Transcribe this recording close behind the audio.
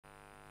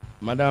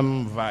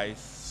Madam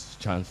Vice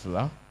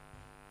Chancellor,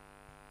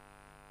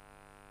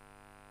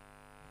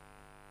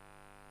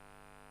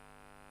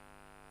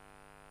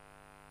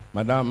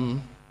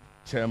 Madam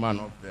Chairman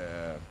of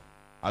the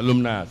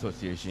Alumni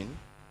Association,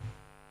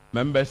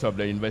 members of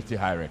the university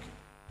hierarchy,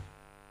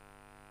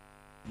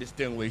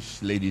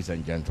 distinguished ladies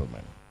and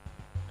gentlemen.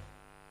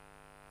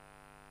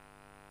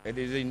 It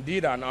is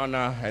indeed an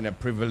honor and a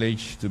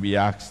privilege to be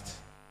asked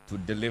to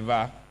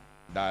deliver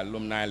the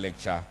alumni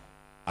lecture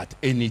at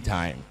any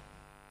time,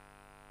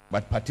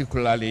 but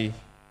particularly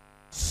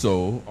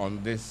so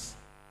on this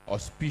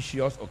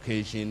auspicious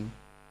occasion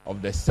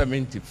of the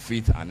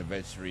 75th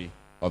anniversary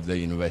of the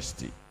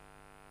university.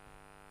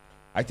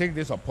 I take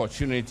this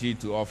opportunity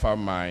to offer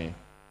my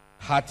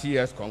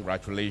heartiest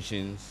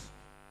congratulations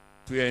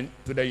to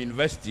the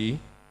university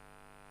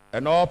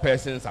and all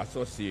persons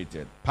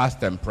associated,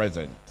 past and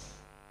present,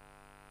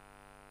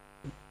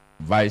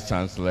 vice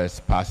chancellors,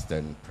 past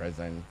and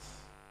present,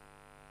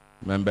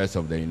 members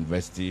of the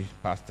university,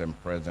 past and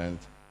present.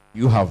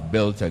 You have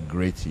built a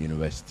great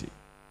university.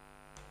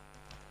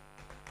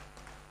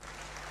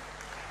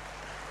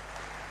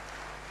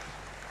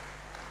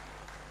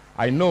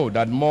 I know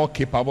that more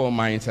capable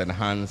minds and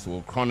hands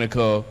will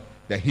chronicle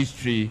the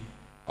history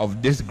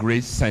of this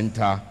great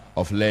center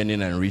of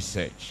learning and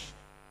research.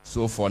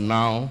 So for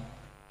now,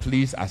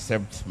 please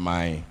accept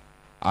my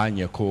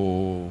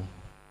Anyako.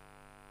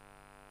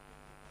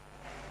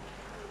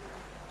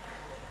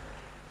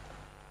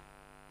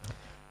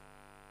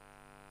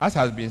 As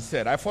has been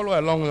said, I follow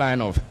a long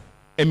line of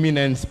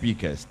eminent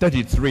speakers,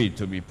 33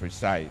 to be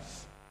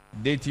precise,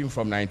 dating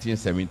from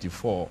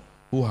 1974,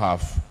 who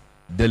have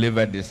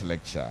delivered this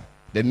lecture.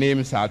 The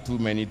names are too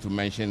many to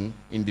mention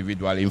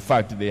individually. In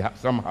fact,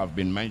 some have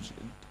been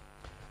mentioned.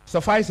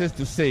 Suffice it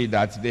to say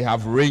that they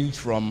have ranged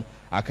from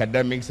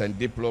academics and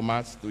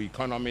diplomats to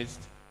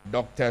economists,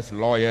 doctors,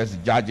 lawyers,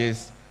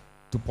 judges,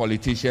 to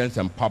politicians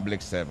and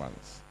public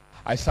servants.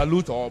 I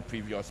salute all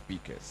previous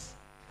speakers,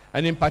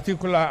 and in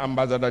particular,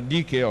 Ambassador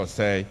D.K.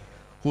 Osei,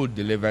 who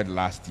delivered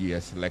last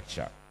year's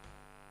lecture.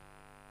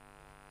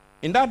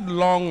 In that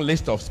long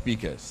list of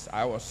speakers,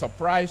 I was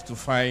surprised to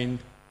find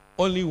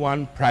only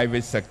one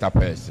private sector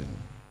person,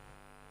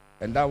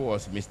 and that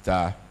was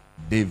Mr.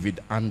 David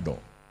Andor,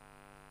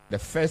 the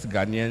first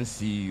Ghanaian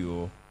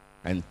CEO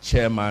and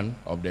chairman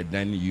of the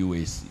then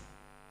UAC.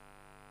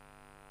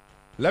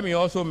 Let me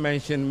also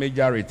mention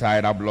Major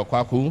Retired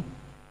Ablokwaku,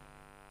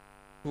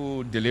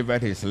 who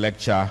delivered his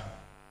lecture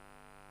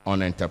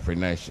on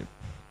entrepreneurship.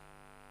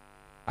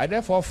 I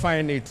therefore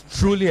find it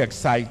truly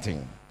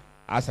exciting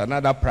as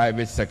another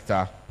private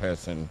sector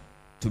person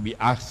to be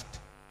asked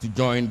to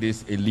join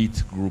this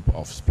elite group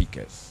of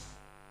speakers.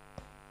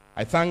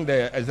 I thank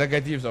the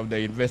executives of the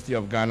University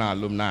of Ghana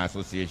Alumni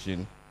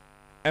Association,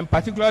 and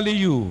particularly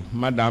you,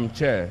 Madam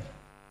Chair,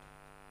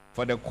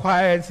 for the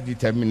quiet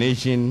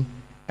determination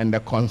and the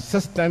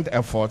consistent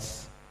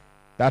efforts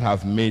that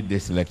have made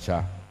this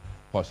lecture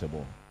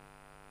possible.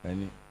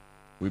 And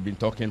we've been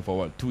talking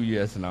for, 2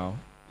 years now?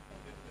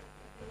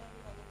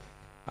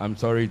 I'm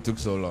sorry it took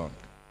so long.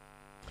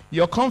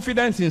 Your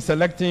confidence in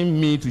selecting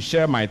me to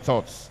share my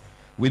thoughts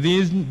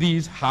within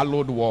these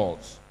hallowed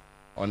walls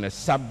on a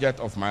subject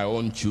of my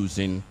own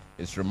choosing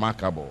is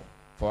remarkable,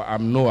 for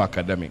I'm no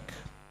academic.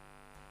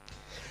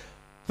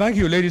 Thank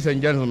you, ladies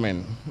and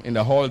gentlemen, in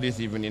the hall this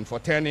evening for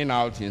turning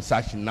out in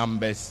such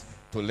numbers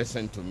to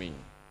listen to me.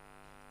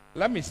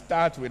 Let me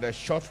start with a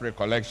short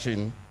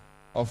recollection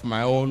of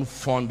my own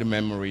fond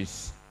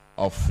memories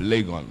of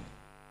Legon.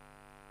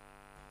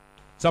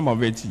 Some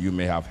of it you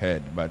may have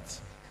heard, but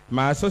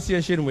my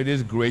association with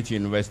this great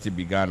university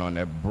began on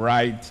a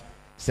bright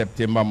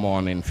September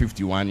morning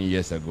 51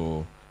 years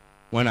ago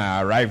when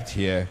I arrived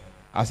here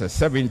as a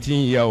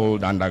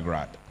 17-year-old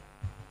undergrad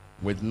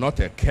with not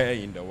a care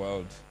in the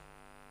world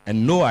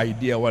and no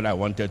idea what I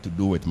wanted to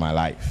do with my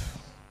life.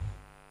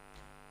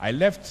 I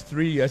left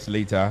 3 years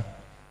later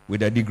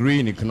with a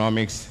degree in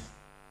economics,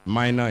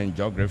 minor in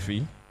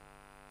geography.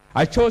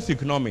 I chose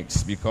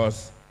economics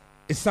because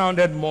it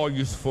sounded more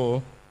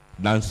useful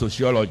than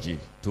sociology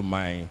to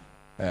my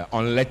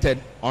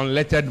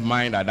unlettered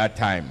mind at that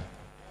time.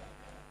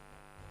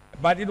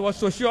 But it was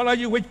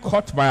sociology which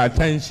caught my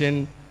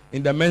attention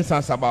in the Mensa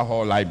Sabah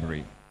Hall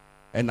Library.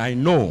 And I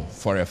know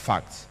for a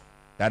fact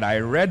that I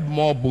read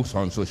more books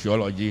on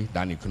sociology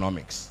than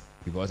economics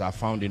because I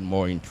found it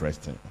more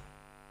interesting.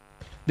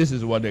 This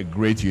is what a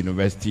great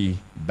university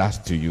does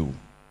to you.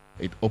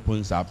 It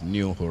opens up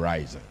new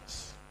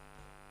horizons.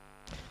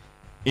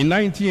 In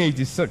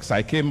 1986,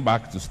 I came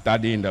back to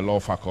study in the law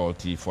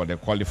faculty for the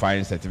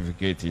qualifying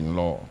certificate in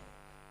law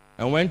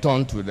and went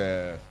on to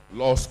the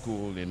law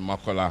school in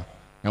Makola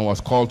and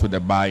was called to the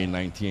bar in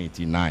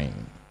 1989.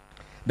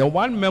 The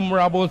one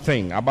memorable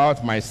thing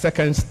about my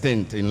second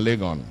stint in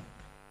Legon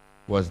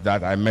was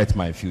that I met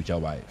my future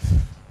wife,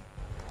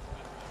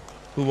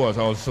 who was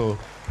also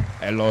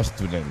a law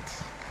student.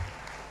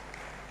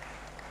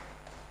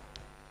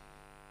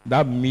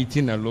 That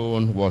meeting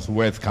alone was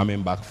worth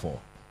coming back for.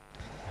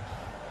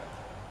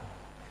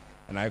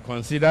 and I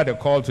consider the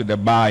call to the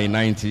bar in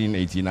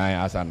 1989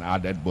 as an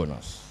added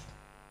bonus.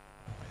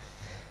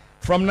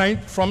 From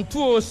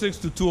 2006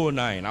 to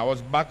 2009, I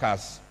was back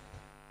as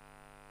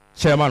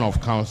chairman of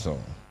council,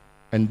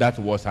 and that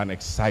was an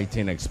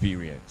exciting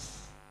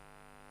experience,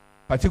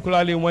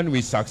 particularly when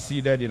we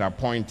succeeded in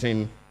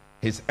appointing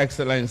His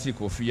Excellency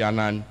Kofi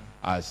Annan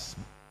as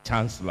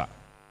chancellor.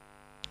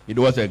 It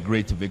was a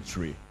great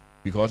victory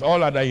because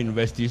all other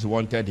universities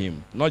wanted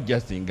him, not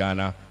just in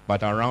Ghana,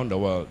 but around the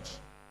world.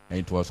 And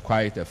it was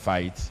quite a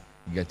fight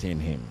getting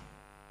him.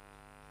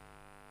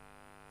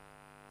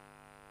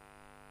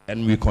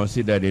 And we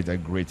considered it a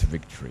great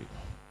victory.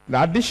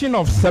 The addition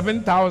of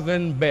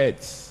 7,000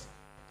 beds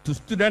to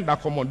student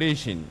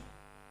accommodation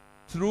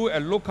through a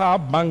local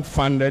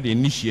bank-funded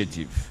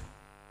initiative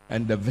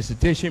and the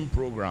visitation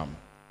program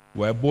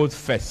were both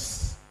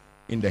firsts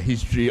in the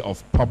history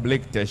of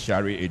public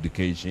tertiary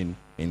education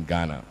in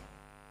Ghana.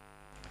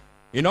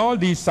 In all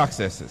these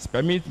successes,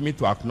 permit me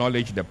to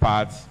acknowledge the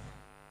part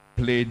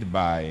played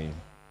by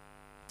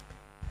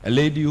a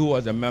lady who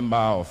was a member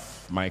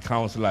of my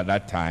council at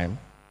that time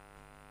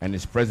and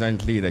is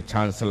presently the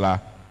chancellor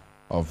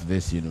of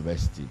this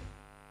university.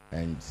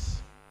 And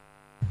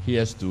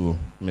here's to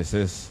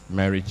Mrs.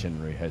 Mary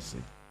Chinri Hesse.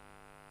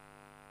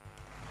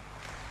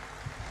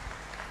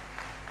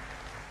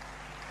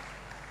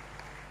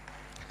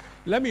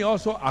 Let me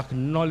also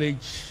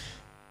acknowledge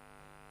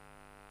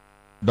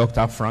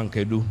Dr. Frank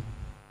Edu,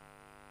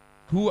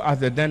 who, as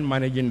the then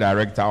managing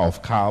director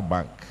of Carl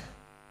Bank,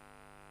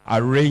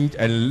 arranged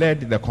and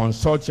led the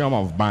consortium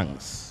of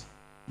banks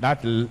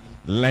that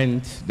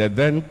lent the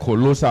then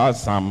colossal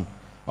sum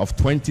of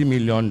 $20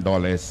 million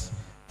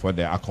for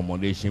the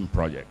accommodation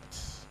project.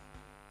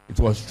 It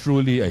was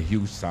truly a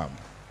huge sum.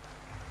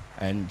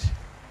 And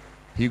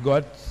he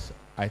got,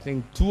 I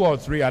think, 2 or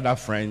 3 other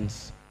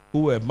friends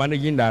who were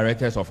managing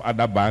directors of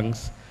other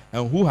banks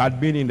and who had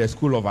been in the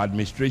School of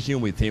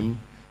Administration with him,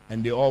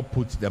 and they all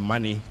put the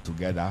money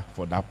together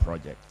for that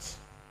project.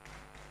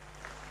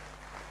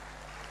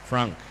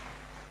 Frank,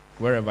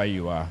 wherever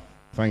you are,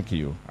 thank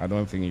you. I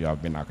don't think you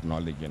have been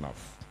acknowledged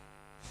enough.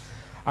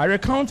 I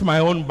recount my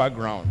own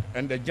background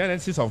and the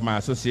genesis of my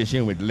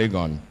association with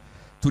Legon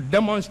to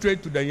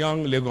demonstrate to the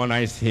young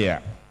Legonites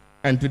here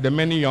and to the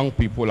many young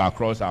people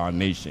across our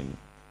nation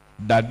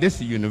that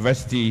this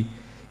university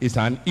is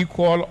an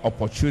equal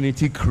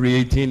opportunity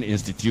creating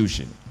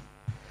institution.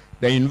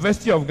 The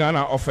University of Ghana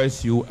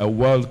offers you a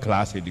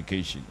world-class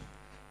education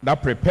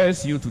that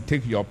prepares you to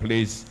take your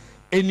place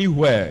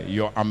anywhere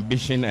your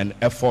ambition and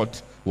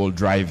effort will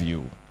drive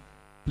you.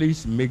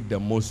 Please make the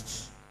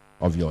most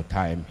of your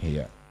time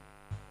here.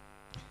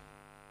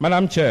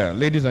 Madam Chair,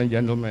 ladies and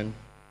gentlemen,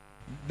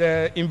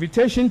 the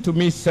invitation to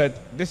me said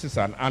this is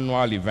an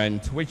annual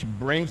event which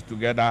brings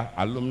together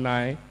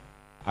alumni,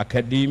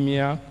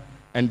 academia,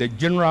 and the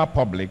general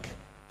public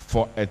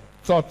for a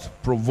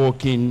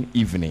thought-provoking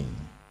evening.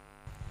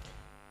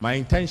 My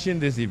intention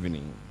this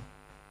evening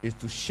is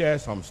to share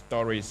some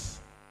stories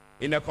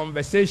in a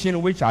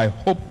conversation which I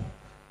hope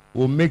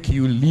will make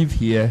you leave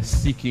here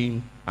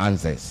seeking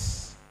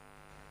answers.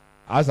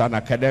 As an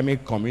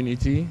academic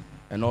community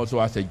and also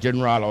as a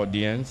general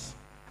audience,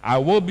 I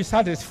will be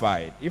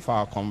satisfied if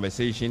our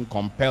conversation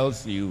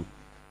compels you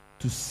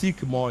to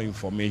seek more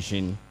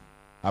information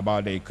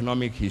about the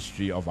economic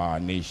history of our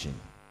nation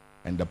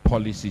and the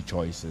policy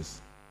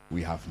choices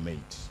we have made.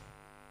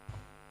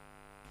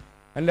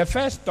 And the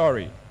first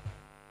story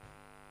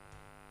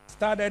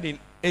started in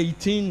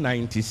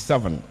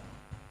 1897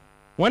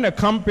 when a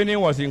company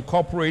was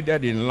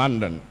incorporated in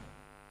London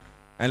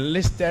and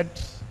listed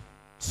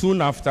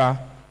soon after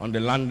on the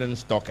London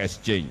Stock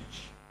Exchange.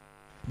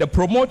 The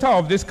promoter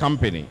of this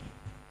company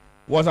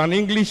was an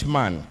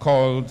Englishman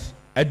called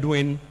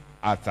Edwin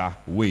Arthur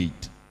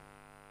Wade.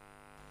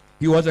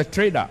 He was a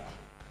trader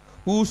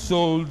who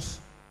sold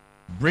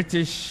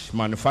British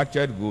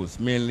manufactured goods,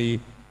 mainly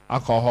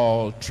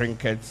alcohol,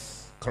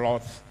 trinkets,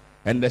 cloth,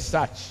 and the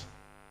such,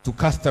 to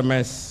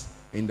customers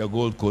in the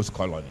Gold Coast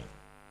colony.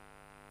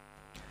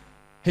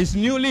 His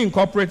newly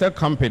incorporated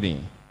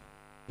company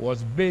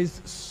was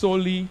based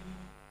solely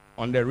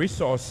on the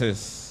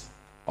resources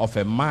of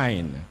a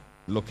mine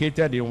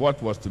located in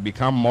what was to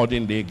become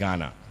modern-day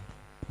Ghana,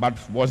 but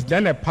was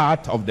then a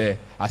part of the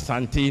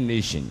Asante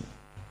Nation,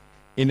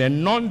 in a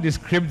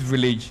nondescript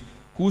village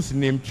whose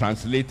name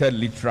translated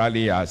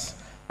literally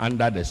as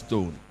under the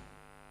stone,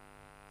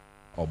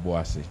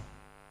 Obuasi.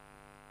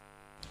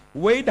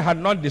 Wade had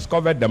not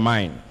discovered the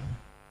mine,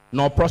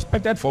 nor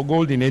prospected for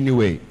gold in any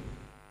way,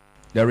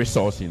 the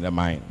resource in the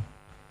mine.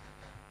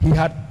 He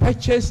had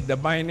purchased the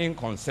mining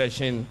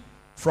concession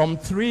from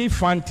 3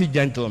 Fanti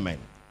gentlemen,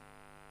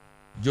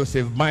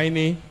 Joseph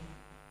Biney,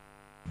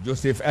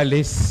 Joseph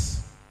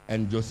Ellis,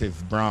 and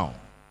Joseph Brown.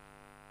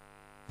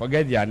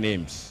 Forget their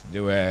names.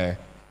 They were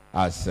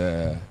as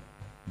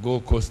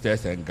Gold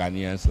Coasters and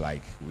Ghanaians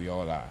like we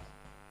all are.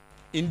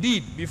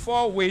 Indeed,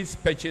 before Wade's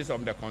purchase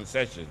of the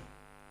concession,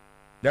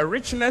 the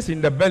richness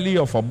in the belly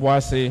of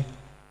Obuasi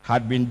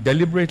had been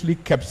deliberately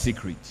kept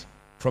secret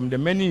from the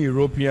many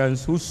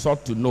Europeans who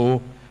sought to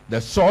know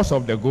the source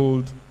of the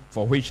gold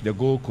for which the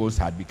Gold Coast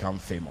had become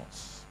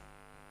famous.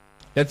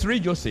 The three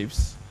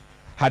Josephs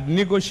had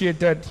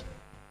negotiated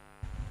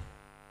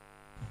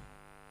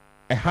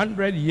a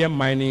 100-year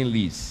mining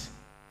lease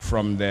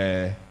from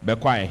the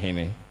Bekwai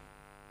Hene,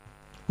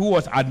 who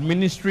was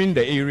administering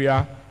the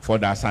area for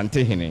the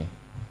Asante Hene,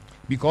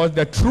 because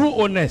the true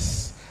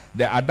owners,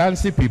 the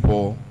Adansi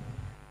people,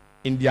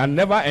 in their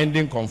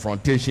never-ending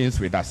confrontations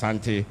with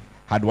Asante,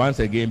 had once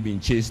again been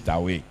chased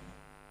away.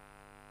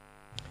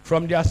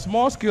 From their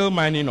small-scale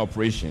mining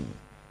operation,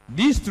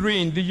 these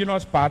three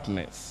indigenous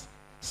partners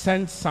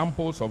sent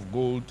samples of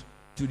gold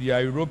to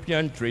their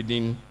European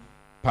trading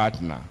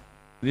partner,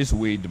 this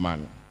Wade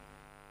man,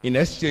 in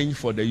exchange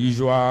for the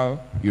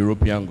usual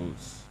European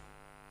goods.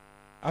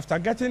 After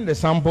getting the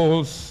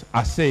samples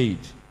assayed,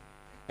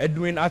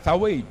 Edwin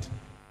Atterwade,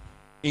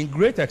 in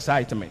great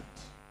excitement,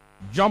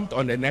 jumped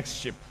on the next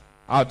ship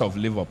out of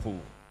Liverpool.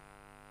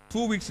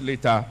 2 weeks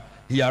later,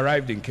 he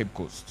arrived in Cape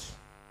Coast,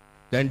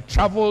 then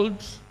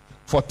traveled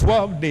for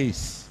 12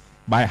 days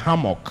by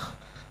hammock,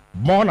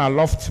 borne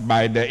aloft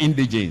by the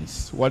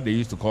indigenes, what they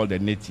used to call the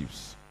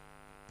natives,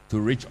 to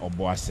reach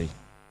Obuasi.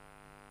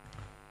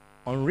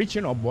 On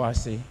reaching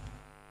Obuasi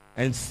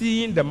and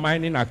seeing the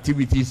mining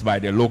activities by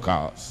the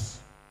locals,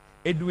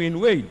 Edwin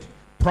Wade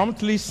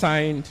promptly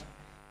signed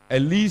a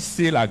lease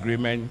sale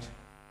agreement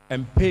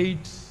and paid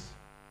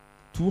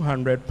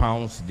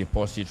 £200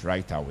 deposit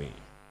right away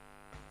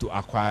to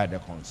acquire the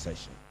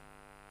concession.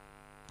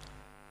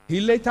 He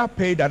later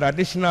paid an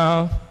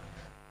additional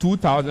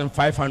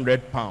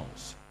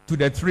 £2,500 to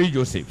the three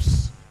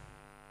Josephs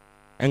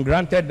and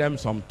granted them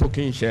some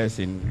token shares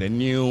in the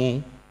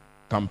new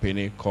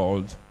company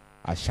called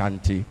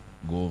Ashanti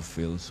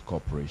Goldfields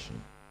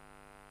Corporation.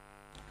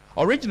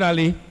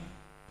 Originally,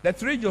 the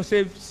three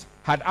Josephs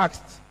had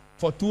asked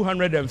for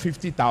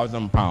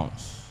 £250,000,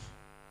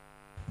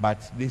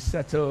 but they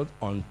settled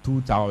on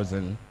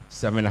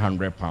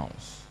 £2,700.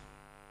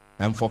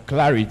 And for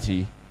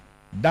clarity,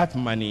 that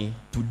money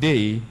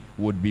today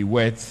would be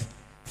worth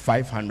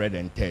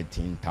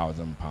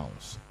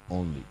 £513,000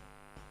 only.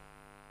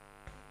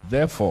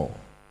 Therefore,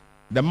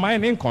 the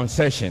mining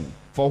concession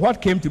for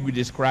what came to be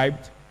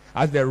described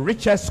as the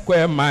richest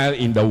square mile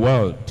in the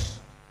world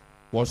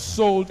was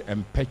sold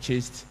and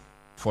purchased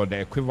for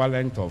the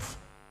equivalent of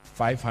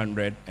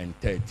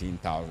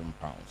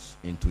 £513,000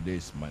 in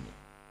today's money.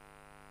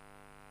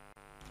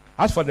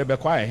 As for the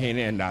Bekwai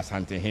Hene and the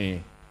Asante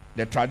Hene,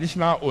 the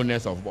traditional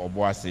owners of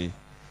Obuasi,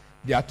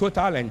 their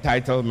total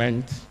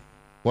entitlement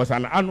was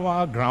an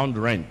annual ground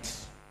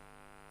rent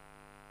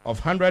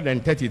of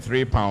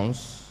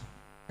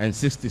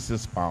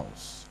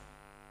 £133.66,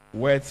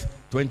 worth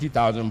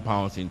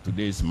 £20,000 in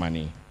today's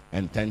money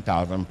and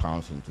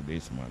 £10,000 in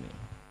today's money.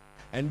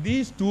 And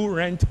these two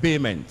rent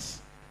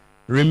payments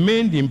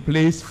remained in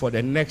place for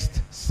the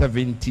next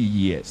 70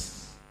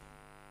 years.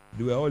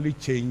 They were only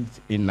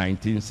changed in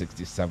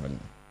 1967.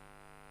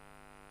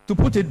 To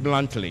put it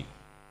bluntly,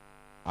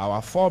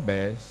 our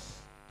forebears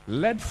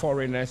led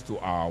foreigners to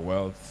our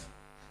wealth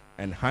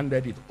and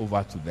handed it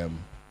over to them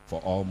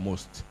for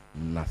almost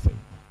nothing.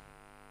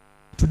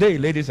 Today,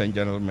 ladies and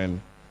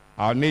gentlemen,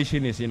 our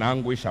nation is in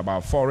anguish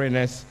about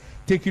foreigners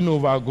taking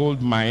over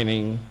gold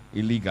mining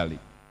illegally.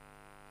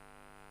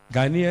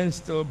 Ghanaians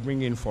still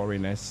bring in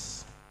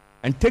foreigners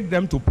and take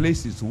them to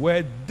places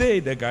where they,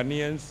 the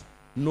Ghanaians,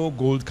 know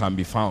gold can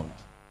be found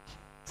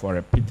for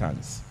a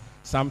pittance.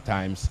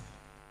 Sometimes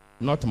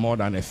not more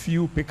than a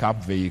few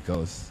pickup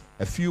vehicles,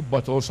 a few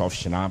bottles of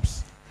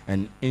schnapps,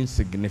 and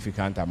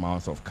insignificant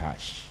amounts of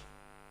cash.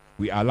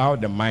 We allow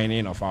the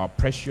mining of our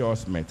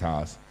precious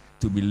metals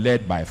to be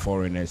led by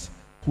foreigners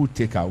who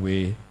take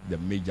away the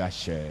major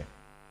share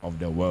of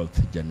the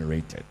wealth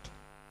generated.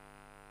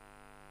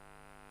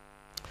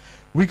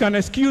 We can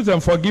excuse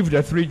and forgive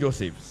the three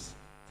Josephs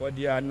for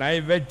their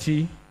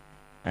naivety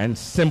and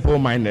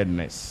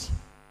simple-mindedness.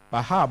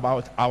 But how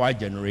about our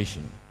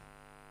generation?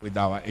 With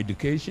our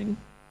education,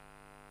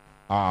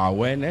 our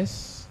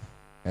awareness,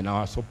 and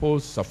our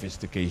supposed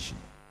sophistication,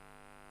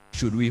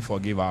 should we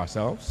forgive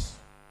ourselves?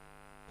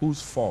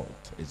 Whose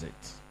fault is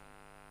it?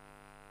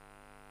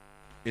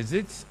 Is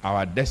it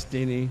our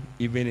destiny,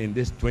 even in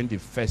this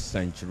 21st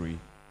century,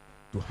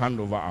 to hand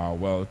over our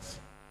wealth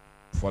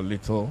for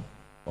little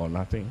or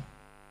nothing?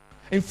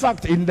 In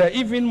fact, in the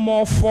even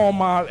more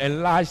formal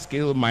and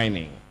large-scale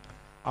mining,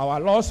 our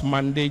laws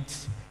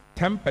mandate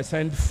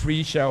 10%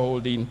 free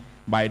shareholding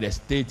by the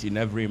state in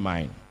every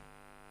mine.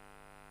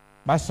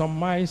 But some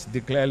mines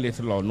declare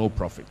little or no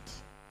profit.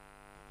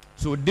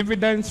 So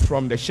dividends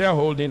from the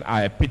shareholding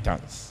are a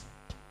pittance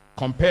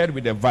compared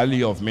with the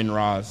value of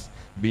minerals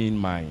being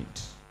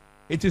mined.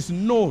 It is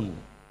known,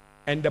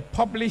 and the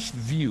published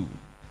view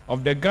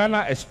of the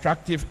Ghana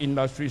Extractive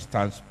Industries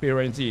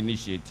Transparency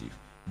Initiative,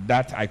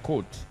 that, I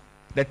quote,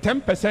 the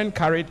 10%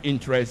 carried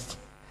interest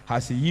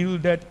has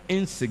yielded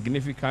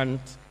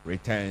insignificant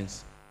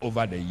returns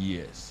over the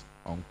years,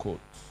 unquote.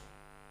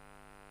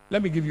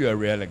 Let me give you a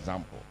real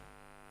example.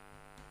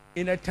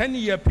 In a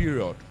 10-year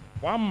period,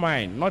 one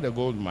mine, not a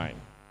gold mine,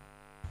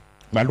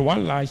 but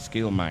one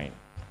large-scale mine,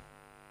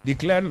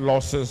 declared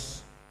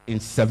losses in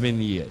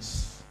 7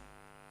 years.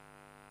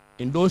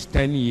 In those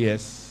 10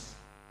 years,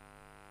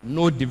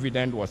 no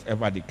dividend was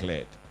ever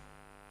declared.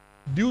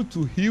 Due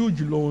to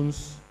huge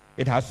loans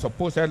it has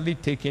supposedly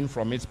taken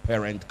from its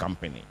parent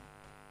company.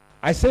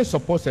 I say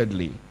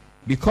supposedly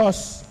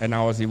because, and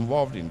I was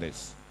involved in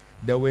this,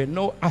 there were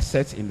no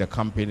assets in the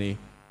company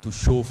to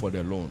show for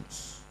the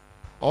loans.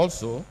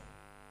 Also,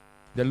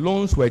 the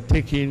loans were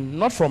taken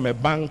not from a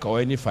bank or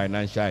any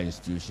financial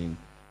institution.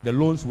 The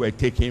loans were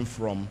taken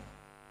from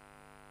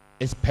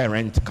its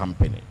parent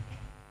company,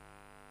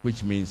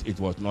 which means it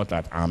was not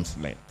at arm's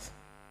length.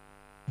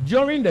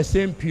 During the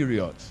same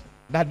period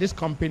that this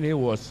company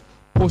was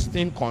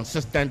posting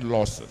consistent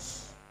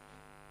losses,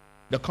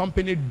 the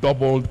company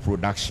doubled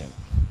production.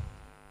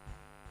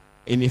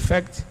 In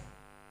effect,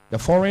 the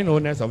foreign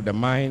owners of the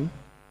mine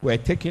were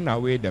taking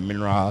away the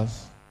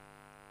minerals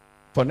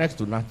for next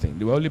to nothing.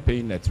 They were only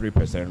paying a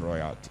 3%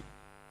 royalty,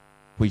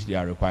 which they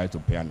are required to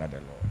pay under the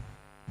law.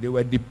 They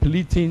were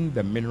depleting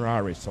the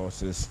mineral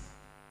resources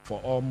for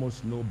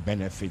almost no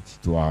benefit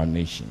to our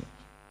nation.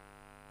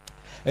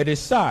 It is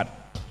sad,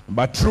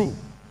 but true,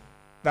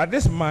 that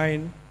this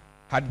mine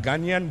had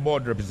Ghanaian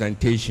board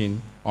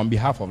representation on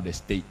behalf of the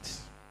state.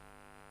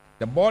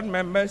 The board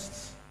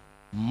members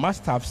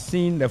must have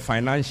seen the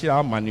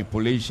financial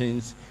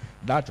manipulations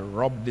that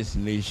robbed this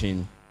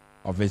nation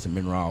of its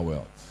mineral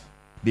wealth.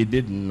 They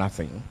did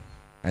nothing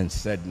and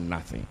said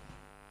nothing.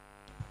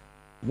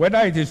 Whether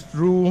it is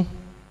through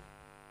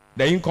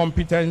the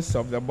incompetence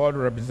of the board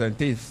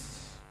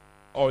representatives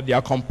or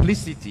their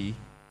complicity,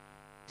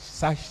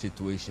 such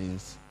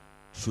situations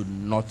should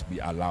not be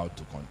allowed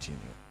to continue.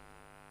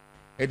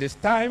 It is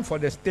time for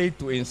the state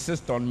to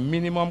insist on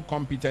minimum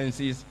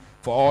competencies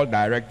for all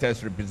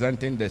directors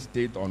representing the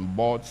state on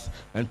boards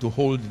and to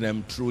hold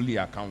them truly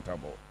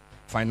accountable.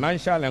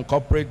 Financial and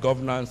corporate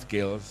governance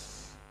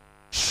skills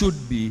should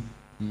be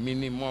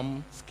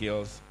minimum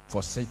skills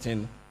for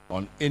sitting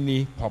on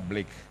any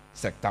public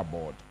sector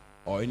board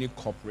or any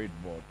corporate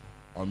board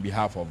on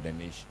behalf of the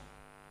nation.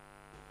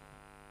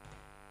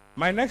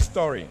 My next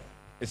story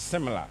is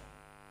similar,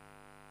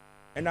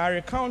 and I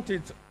recount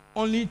it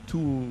only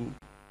to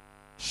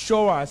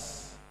show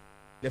us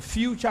the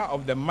future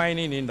of the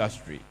mining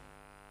industry,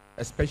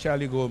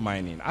 especially gold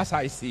mining. As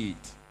I see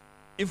it,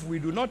 if we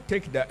do not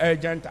take the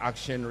urgent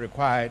action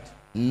required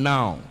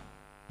now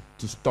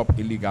to stop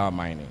illegal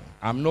mining,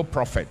 I'm no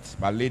prophet,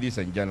 but ladies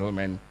and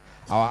gentlemen,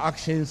 our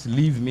actions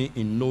leave me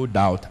in no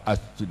doubt as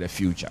to the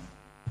future.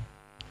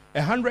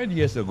 100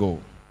 years ago,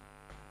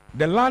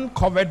 the land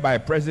covered by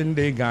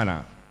present-day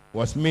Ghana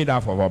was made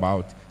up of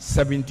about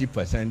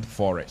 70%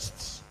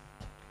 forests.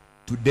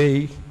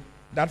 Today,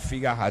 that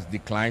figure has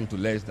declined to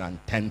less than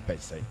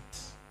 10%.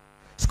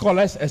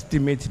 Scholars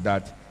estimate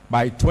that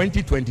by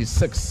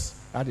 2026,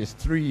 that is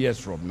 3 years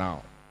from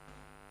now,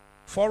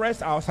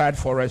 forests outside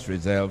forest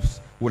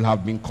reserves will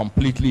have been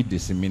completely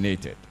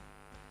disseminated.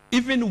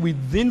 Even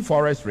within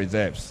forest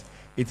reserves,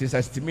 it is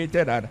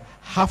estimated that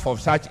half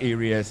of such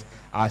areas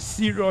are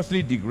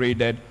seriously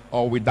degraded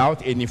or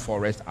without any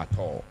forest at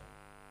all.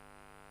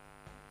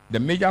 The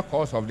major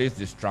cause of this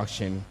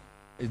destruction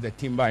is the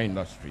timber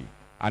industry,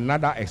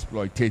 another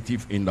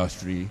exploitative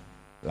industry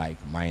like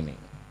mining.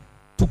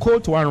 To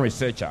quote one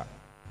researcher,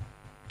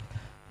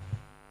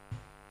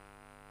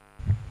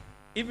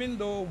 even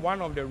though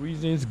one of the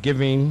reasons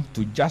given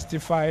to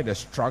justify the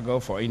struggle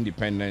for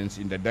independence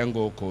in the then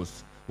Gold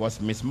Coast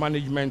was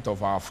mismanagement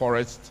of our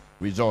forest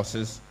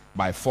resources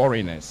by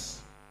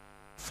foreigners,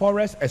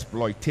 forest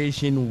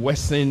exploitation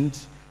worsened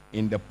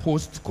in the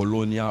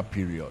post-colonial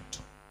period,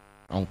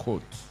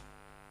 unquote.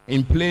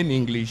 In plain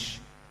English,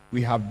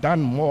 we have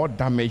done more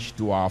damage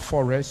to our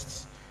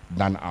forests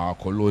than our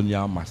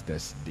colonial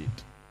masters did.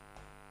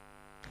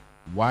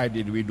 Why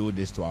did we do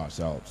this to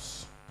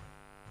ourselves?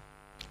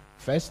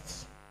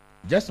 First,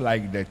 just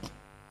like the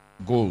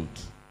gold,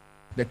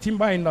 the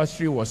timber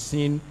industry was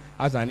seen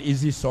as an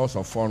easy source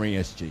of foreign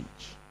exchange.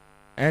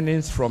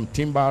 Earnings from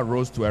timber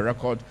rose to a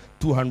record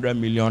 $200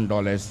 million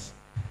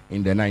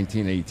in the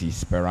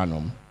 1980s per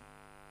annum.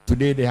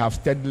 Today, they have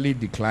steadily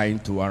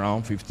declined to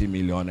around 50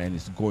 million and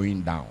is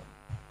going down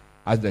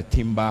as the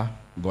timber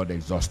got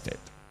exhausted.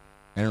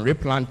 And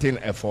replanting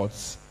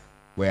efforts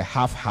were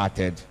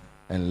half-hearted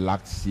and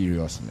lacked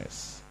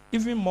seriousness.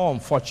 Even more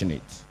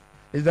unfortunate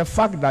is the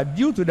fact that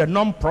due to the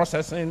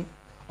non-processing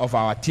of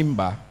our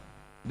timber,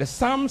 the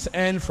sums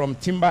earned from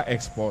timber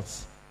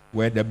exports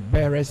were the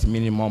barest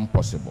minimum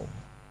possible.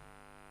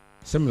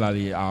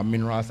 Similarly, our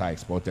minerals are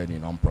exported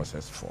in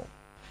unprocessed form.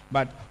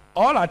 But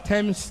all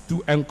attempts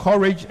to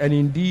encourage and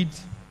indeed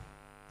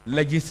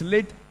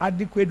legislate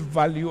adequate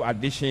value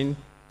addition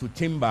to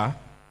timber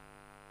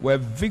were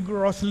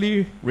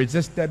vigorously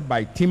resisted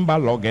by timber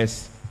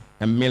loggers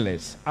and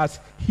millers, as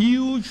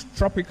huge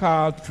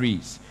tropical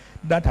trees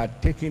that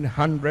had taken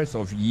hundreds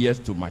of years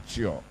to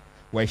mature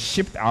were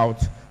shipped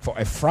out for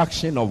a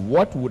fraction of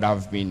what would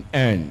have been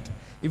earned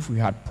if we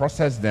had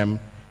processed them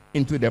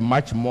into the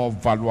much more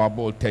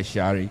valuable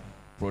tertiary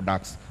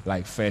products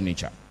like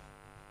furniture.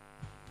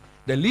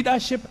 The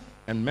leadership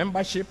and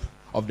membership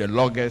of the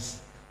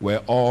loggers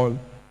were all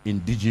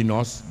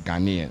indigenous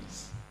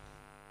Ghanaians.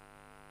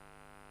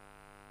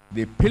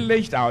 They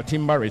pillaged our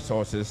timber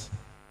resources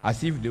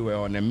as if they were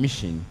on a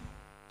mission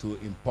to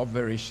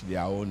impoverish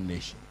their own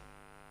nation.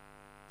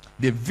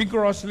 They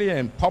vigorously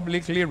and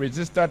publicly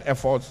resisted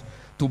efforts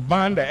to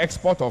ban the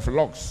export of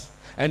logs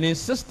and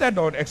insisted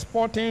on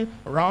exporting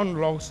round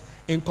logs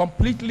in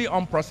completely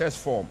unprocessed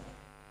form.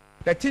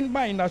 The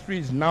timber industry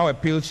is now a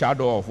pale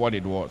shadow of what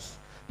it was.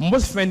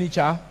 Most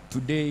furniture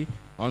today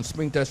on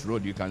Spintex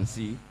Road, you can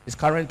see, is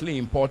currently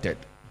imported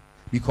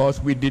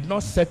because we did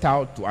not set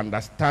out to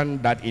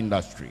understand that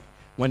industry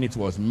when it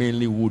was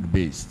mainly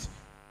wood-based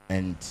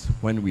and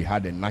when we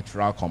had a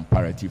natural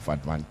comparative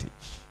advantage.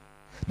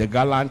 The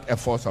gallant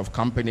efforts of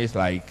companies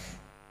like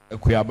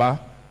Equiaba,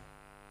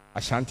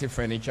 Ashanti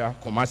Furniture,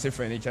 Kumasi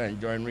Furniture and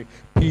Joinery,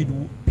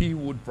 P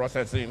Wood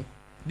Processing,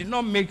 did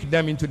not make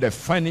them into the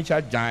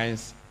furniture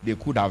giants they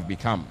could have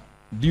become,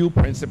 due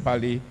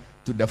principally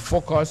to the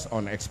focus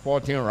on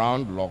exporting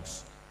round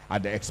logs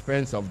at the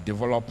expense of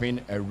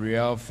developing a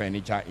real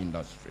furniture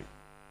industry.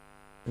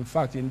 In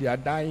fact, in their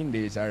dying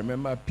days, I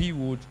remember P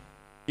Wood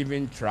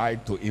even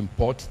tried to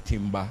import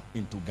timber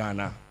into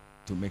Ghana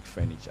to make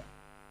furniture.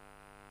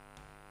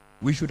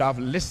 We should have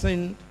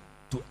listened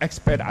to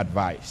expert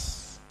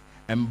advice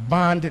and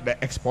banned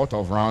the export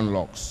of round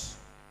logs.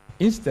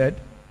 Instead,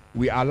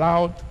 we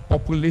allowed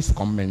populist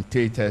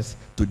commentators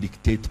to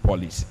dictate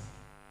policy.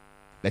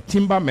 The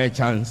timber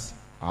merchants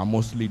are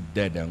mostly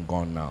dead and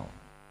gone now.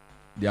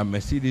 Their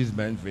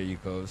Mercedes-Benz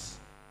vehicles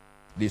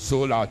they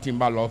sold our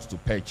timber logs to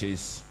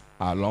purchase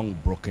are long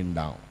broken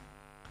down.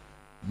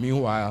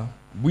 Meanwhile,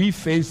 we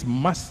face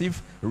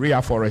massive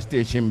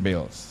reforestation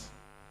bills.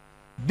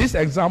 This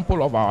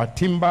example of our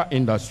timber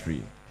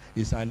industry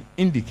is an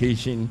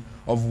indication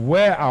of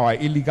where our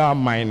illegal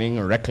mining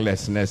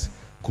recklessness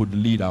could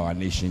lead our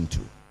nation to.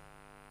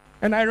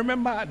 And I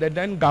remember the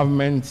then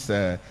government's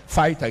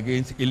fight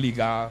against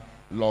illegal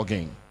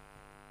logging,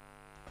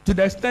 to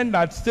the extent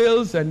that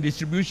sales and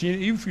distribution,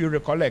 if you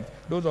recollect,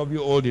 those of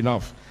you old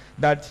enough,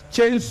 that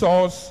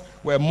chainsaws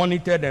were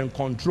monitored and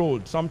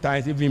controlled,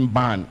 sometimes even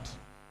banned.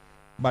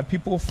 But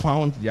people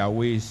found their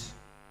ways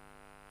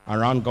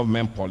around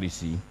government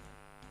policy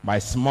by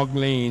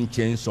smuggling in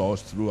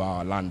chainsaws through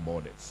our land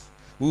borders.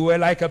 We were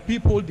like a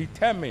people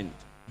determined,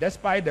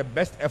 despite the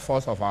best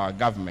efforts of our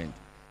government,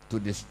 to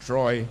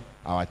destroy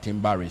our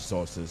timber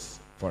resources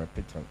for a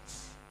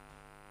pittance.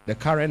 The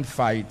current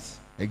fight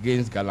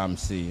against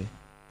Galamsey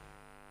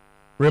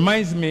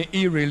reminds me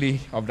eerily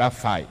of that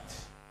fight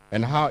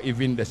and how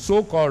even the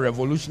so-called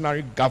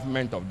revolutionary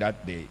government of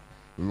that day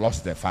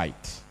lost the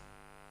fight.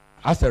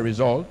 As a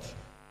result,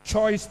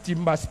 choice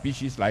timber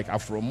species like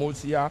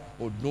Afromosia,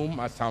 Odum,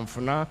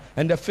 Asamfuna,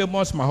 and the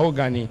famous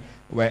mahogany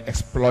were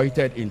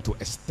exploited into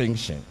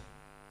extinction.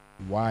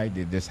 Why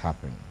did this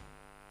happen?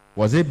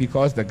 Was it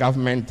because the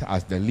government,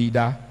 as the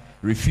leader,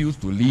 refused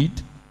to lead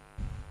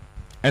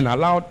and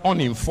allowed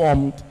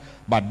uninformed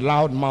but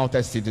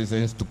loud-mouthed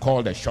citizens to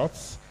call the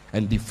shots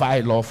and defy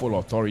lawful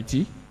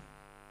authority?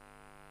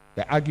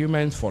 The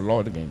arguments for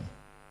logging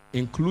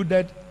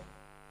included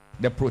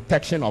the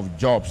protection of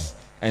jobs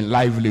and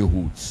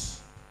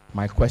livelihoods.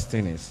 My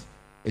question is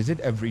it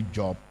every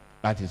job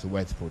that is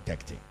worth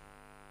protecting?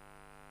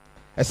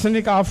 A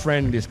cynical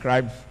friend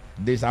described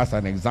this as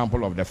an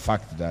example of the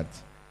fact that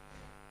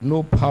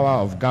no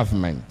power of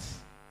government,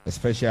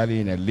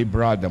 especially in a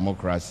liberal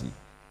democracy,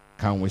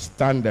 can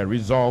withstand the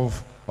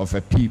resolve of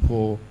a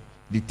people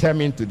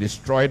determined to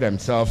destroy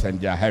themselves and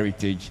their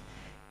heritage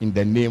in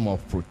the name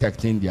of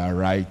protecting their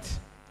right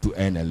to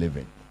earn a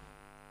living.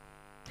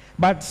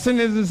 But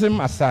cynicism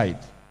aside,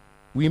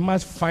 we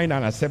must find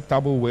an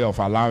acceptable way of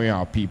allowing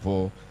our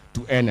people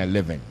to earn a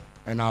living,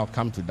 and I'll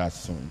come to that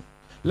soon.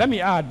 Let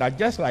me add that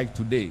just like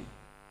today,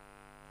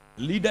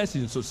 leaders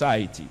in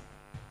society,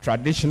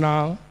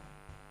 traditional,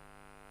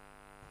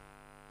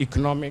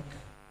 economic,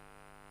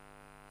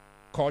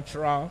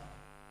 cultural,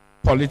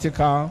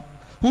 political,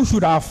 who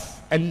should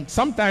have, and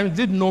sometimes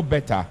did know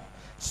better,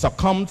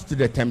 succumbed to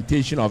the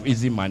temptation of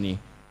easy money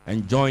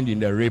and joined in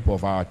the rape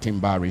of our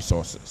timber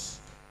resources.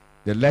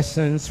 The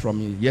lessons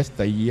from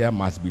yesteryear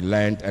must be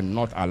learned and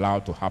not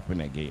allowed to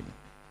happen again.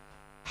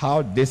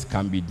 How this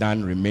can be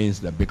done remains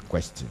the big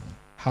question.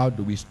 How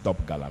do we stop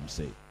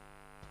Galamsey?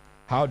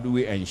 How do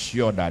we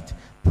ensure that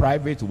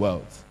private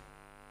wealth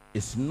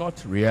is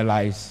not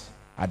realized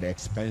at the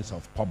expense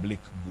of public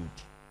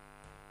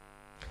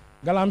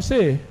good?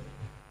 Galamsey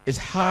is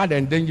hard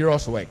and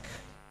dangerous work.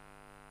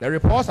 The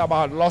reports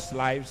about lost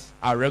lives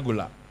are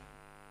regular.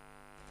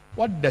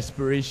 What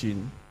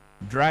desperation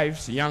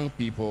drives young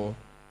people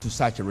to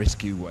such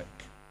risky work?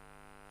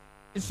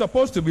 It's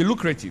supposed to be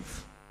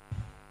lucrative.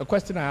 The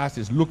question I ask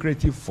is,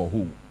 lucrative for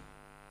who?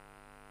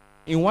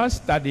 In one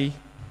study,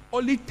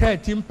 only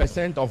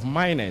 13% of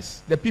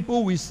miners, the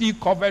people we see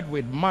covered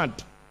with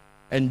mud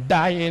and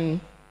dying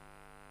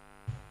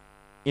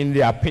in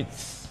their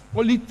pits,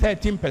 only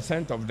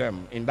 13% of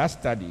them in that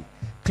study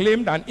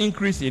claimed an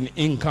increase in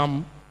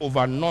income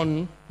over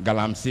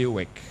non-Galamsey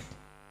work.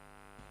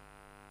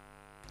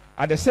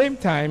 At the same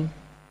time,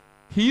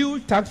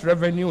 Huge tax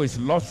revenue is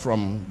lost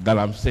from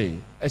Galamsey.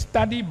 A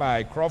study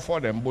by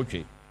Crawford and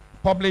Boche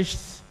published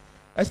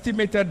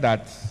estimated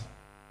that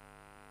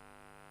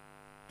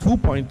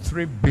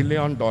 $2.3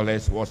 billion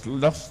was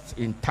lost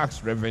in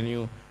tax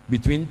revenue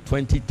between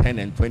 2010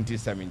 and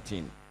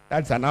 2017.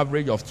 That's an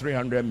average of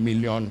 $300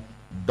 million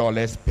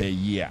per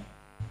year.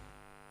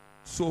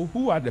 So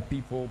who are the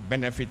people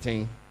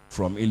benefiting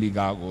from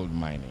illegal gold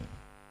mining?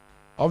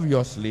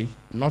 Obviously,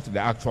 not the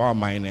actual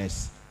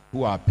miners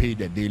who are paid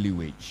a daily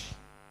wage.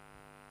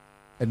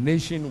 A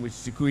nation with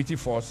security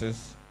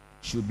forces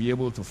should be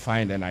able to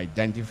find and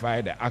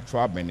identify the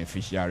actual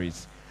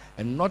beneficiaries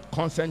and not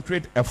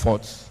concentrate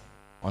efforts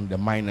on the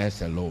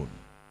miners alone.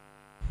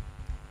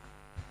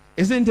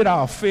 Isn't it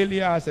our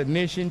failure as a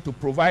nation to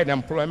provide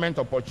employment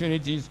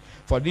opportunities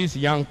for these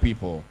young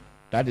people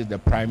that is the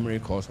primary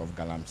cause of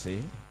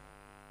Galamsey?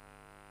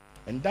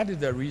 And that is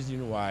the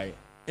reason why,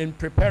 in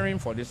preparing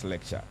for this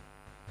lecture,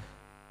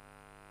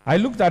 I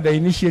looked at the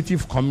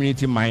initiative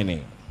Community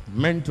Mining,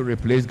 meant to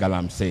replace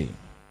Galamsey.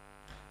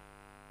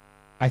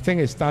 I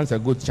think it stands a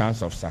good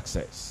chance of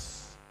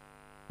success,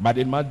 but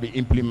it must be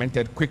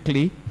implemented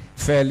quickly,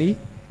 fairly,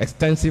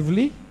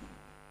 extensively.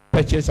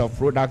 Purchase of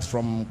products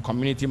from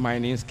community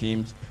mining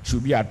schemes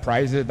should be at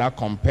prices that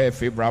compare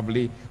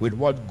favorably with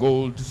what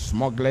gold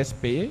smugglers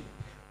pay,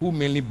 who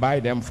mainly buy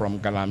them from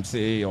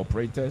Galamsey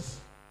operators.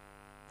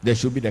 There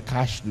should be the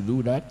cash to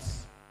do that.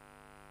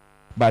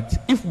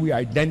 But if we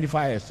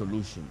identify a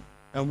solution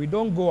and we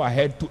don't go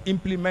ahead to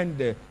implement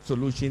the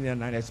solution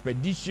in an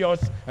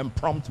expeditious and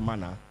prompt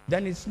manner,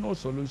 then it's no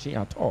solution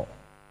at all.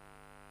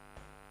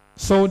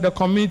 So the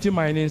community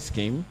mining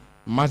scheme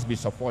must be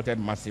supported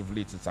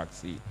massively to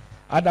succeed.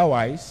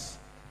 Otherwise,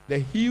 the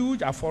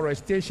huge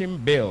afforestation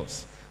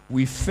bills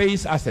we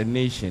face as a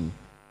nation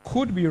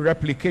could be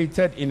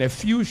replicated in a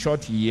few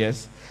short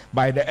years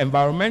by the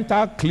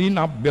environmental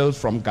cleanup bills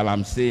from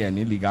Galamsey and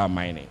illegal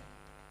mining.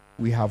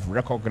 We have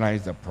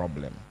recognized the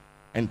problem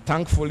and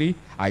thankfully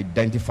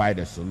identified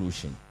a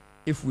solution.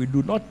 If we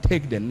do not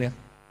take the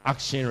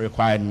action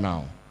required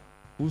now,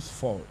 whose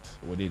fault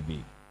would it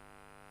be?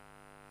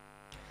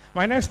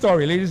 My next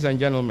story, ladies and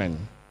gentlemen,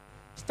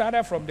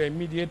 started from the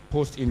immediate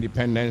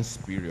post-independence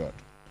period.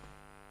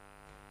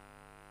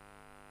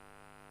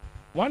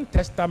 One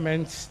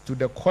testament to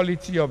the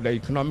quality of the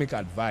economic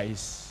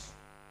advice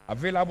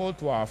available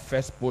to our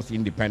first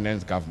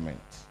post-independence government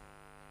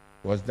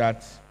was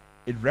that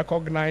it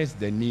recognized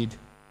the need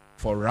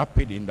for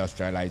rapid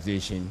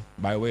industrialization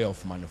by way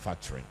of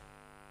manufacturing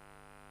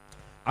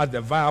as the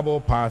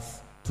viable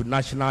path to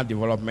national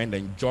development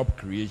and job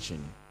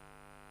creation,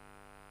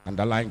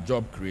 underlying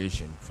job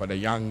creation for the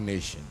young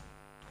nation.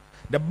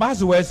 The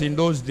buzzwords in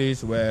those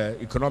days were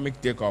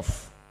economic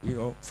takeoff,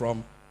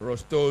 from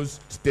Rostow's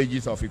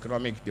stages of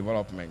economic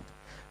development,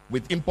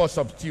 with import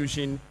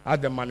substitution as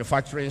the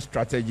manufacturing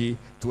strategy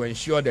to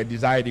ensure the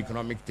desired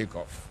economic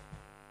takeoff.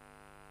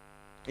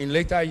 In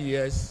later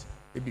years,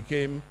 it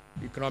became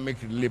economic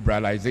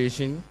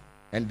liberalization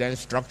and then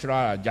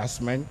structural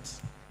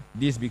adjustment.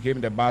 These became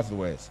the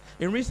buzzwords.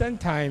 In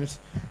recent times,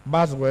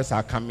 buzzwords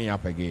are coming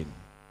up again.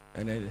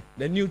 And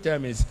the new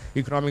term is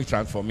economic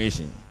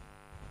transformation,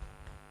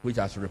 which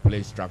has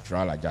replaced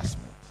structural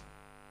adjustment.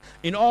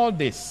 In all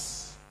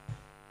this,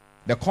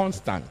 the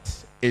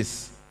constant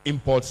is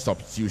import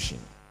substitution.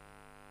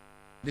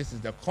 This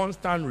is the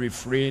constant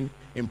refrain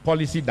in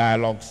policy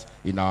dialogues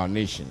in our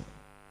nation.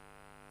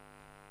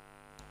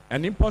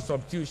 And import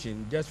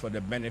substitution, just for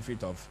the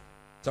benefit of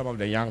some of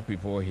the young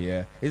people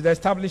here, is the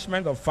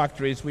establishment of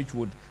factories which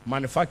would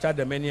manufacture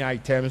the many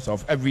items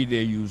of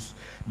everyday use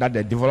that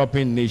the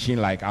developing nation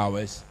like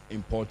ours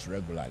imports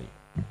regularly.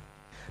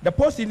 The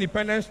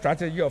post-independence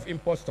strategy of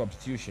import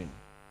substitution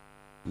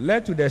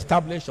led to the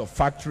establishment of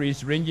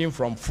factories ranging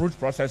from fruit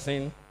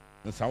processing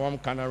in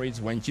Sawam Canneries,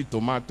 Wenchi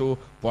tomato,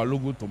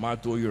 Pualugu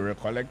tomato, you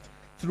recollect,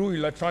 through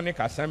electronic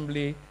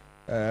assembly,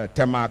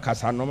 Tema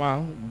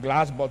Casanoma,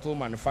 glass bottle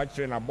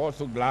manufacturing,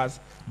 Aboso glass,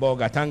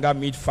 Bogatanga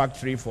meat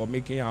factory for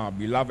making our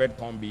beloved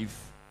corned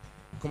beef,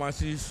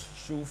 Kumasi's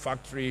shoe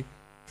factory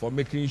for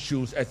making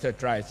shoes,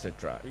 etc.,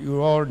 etc.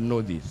 You all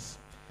know this.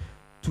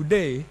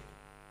 Today,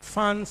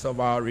 fans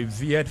of our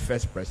revered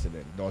first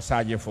president,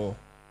 Osajefo,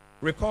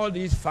 recall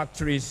these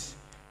factories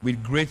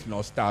with great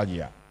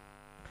nostalgia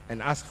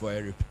and ask for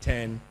a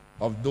return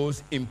of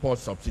those import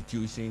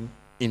substitution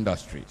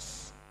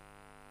industries.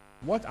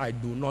 What I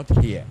do not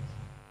hear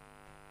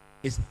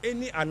is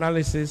any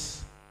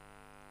analysis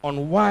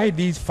on why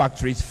these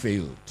factories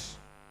failed.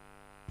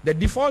 The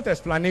default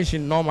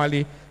explanation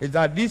normally is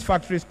that these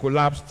factories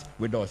collapsed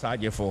with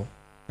Osajefo,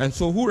 and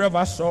so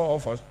whoever saw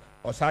off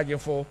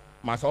Osajefo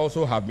must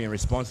also have been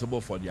responsible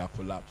for their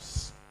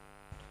collapse.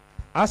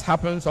 As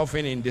happens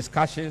often in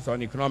discussions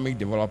on economic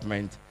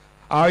development,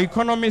 our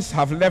economists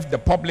have left the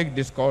public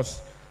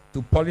discourse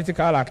to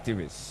political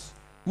activists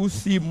who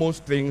see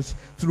most things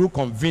through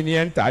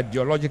convenient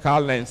ideological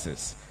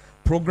lenses,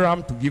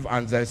 programmed to give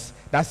answers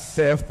that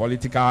serve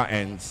political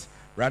ends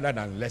rather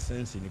than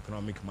lessons in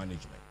economic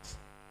management.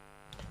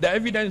 The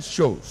evidence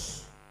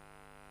shows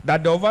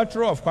that the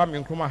overthrow of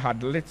Kwame Nkrumah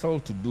had little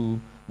to do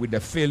with the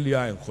failure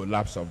and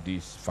collapse of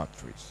these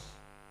factories.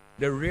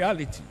 The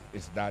reality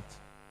is that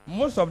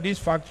most of these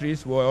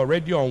factories were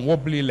already on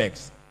wobbly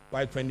legs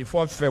by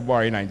 24th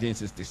February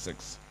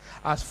 1966,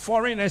 as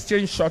foreign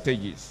exchange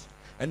shortages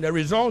and the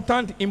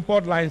resultant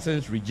import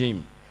license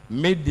regime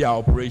made their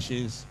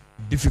operations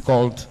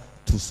difficult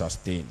to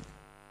sustain.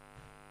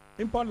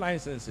 Import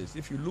licenses,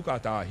 if you look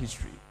at our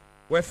history,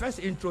 were first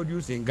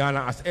introduced in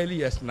Ghana as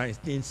early as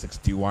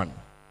 1961.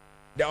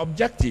 The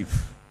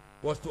objective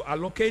was to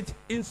allocate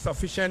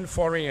insufficient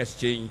foreign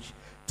exchange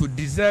to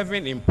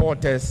deserving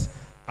importers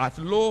at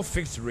low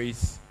fixed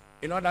rates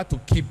in order to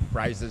keep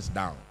prices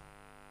down.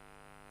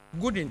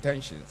 Good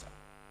intentions.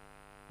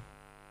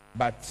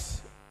 But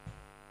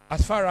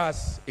as far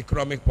as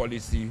economic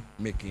policy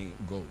making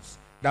goes,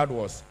 that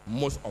was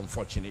most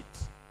unfortunate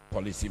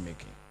policy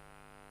making.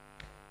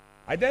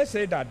 I dare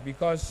say that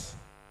because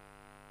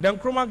the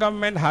Nkrumah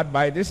government had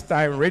by this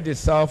time rid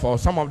itself of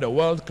some of the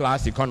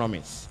world-class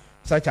economists,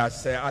 such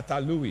as Sir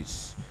Arthur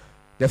Lewis,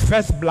 the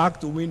first black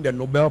to win the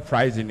Nobel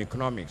Prize in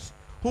economics,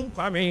 whom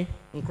Kwame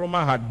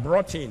Nkrumah had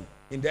brought in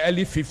the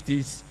early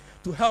 50s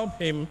to help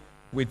him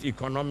with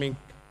economic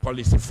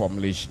policy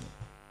formulation.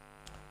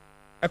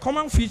 A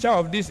common feature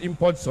of these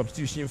import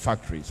substitution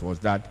factories was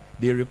that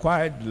they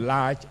required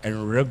large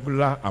and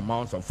regular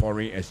amounts of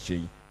foreign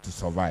exchange to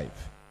survive.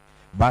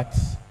 But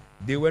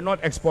they were not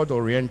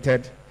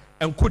export-oriented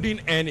and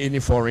couldn't earn any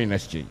foreign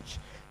exchange.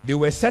 They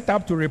were set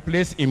up to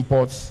replace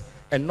imports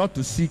and not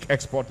to seek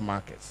export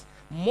markets.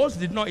 Most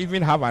did not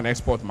even have an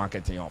export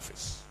marketing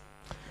office.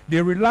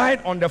 They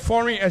relied on the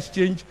foreign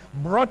exchange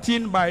brought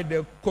in by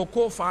the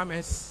cocoa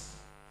farmers,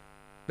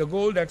 the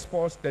gold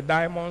exports, the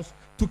diamonds,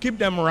 to keep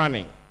them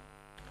running.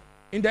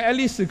 In the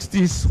early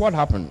 60s, what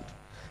happened?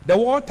 The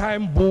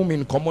wartime boom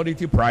in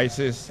commodity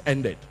prices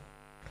ended.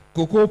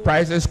 Cocoa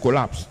prices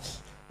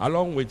collapsed,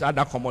 along with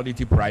other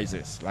commodity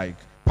prices like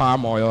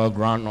palm oil,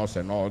 granules,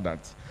 and all that,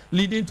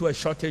 leading to a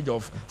shortage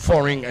of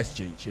foreign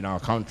exchange in our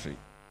country.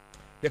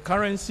 The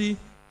currency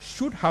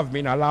should have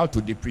been allowed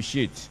to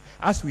depreciate,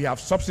 as we have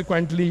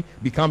subsequently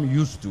become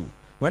used to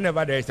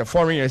whenever there is a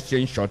foreign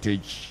exchange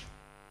shortage.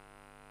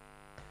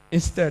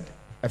 Instead,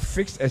 a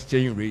fixed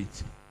exchange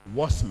rate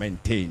was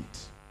maintained.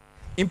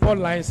 Import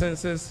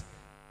licenses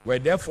were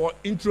therefore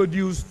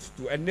introduced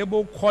to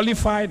enable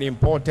qualified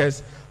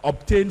importers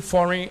obtain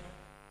foreign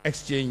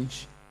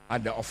exchange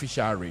at the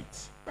official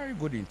rate. Very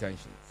good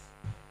intentions.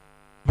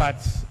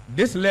 But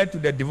this led to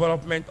the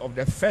development of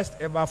the first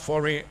ever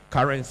foreign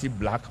currency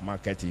black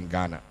market in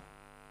Ghana.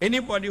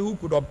 Anybody who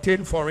could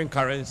obtain foreign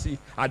currency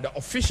at the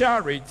official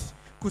rate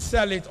could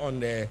sell it on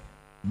the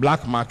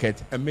black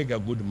market and make a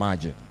good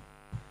margin.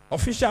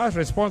 Officials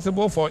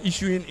responsible for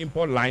issuing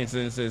import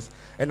licenses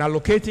and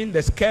allocating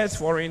the scarce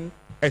foreign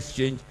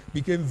exchange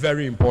became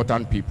very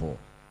important people.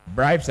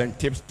 Bribes and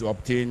tips to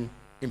obtain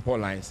import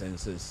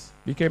licenses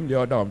became the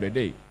order of the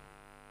day.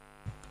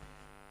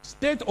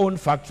 State-owned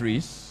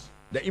factories,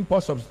 the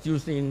import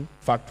substituting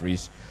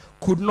factories,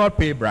 could not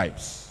pay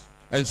bribes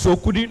and so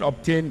couldn't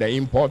obtain the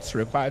imports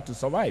required to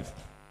survive.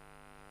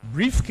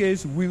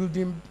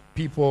 Briefcase-wielding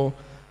people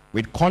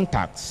with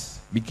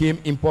contacts became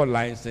import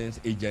license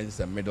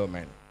agents and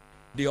middlemen.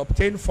 They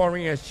obtained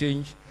foreign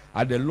exchange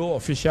at the low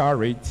official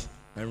rate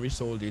and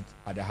resold it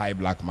at the high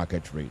black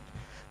market rate.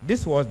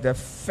 This was the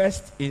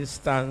first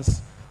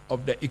instance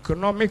of the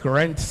economic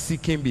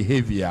rent-seeking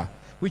behavior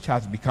which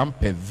has become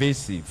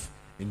pervasive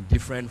in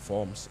different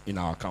forms in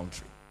our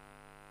country.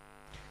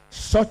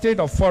 Shortage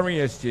of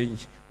foreign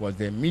exchange was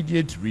the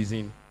immediate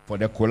reason for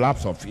the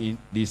collapse of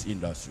these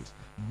industries.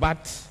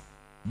 But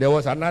there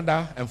was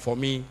another, and for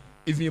me,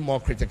 even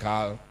more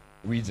critical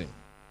reason.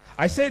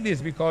 I say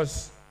this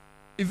because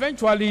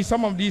eventually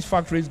some of these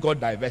factories got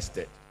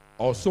divested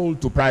or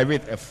sold to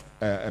private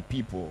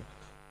people.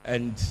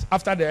 And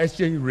after the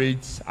exchange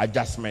rates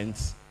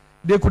adjustments,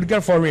 they could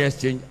get foreign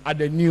exchange at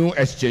the new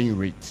exchange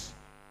rate.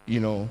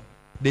 You know,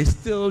 they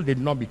still did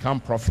not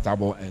become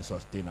profitable and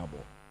sustainable.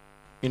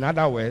 In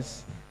other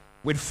words,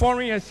 with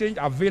foreign exchange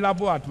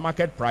available at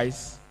market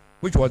price,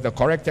 which was the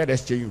corrected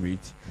exchange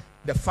rate,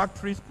 the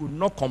factories could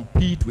not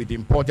compete with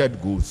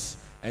imported goods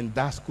and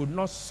thus could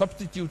not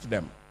substitute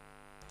them.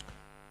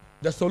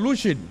 The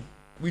solution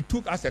we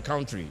took as a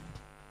country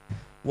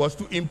was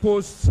to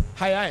impose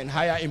higher and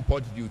higher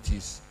import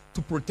duties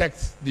to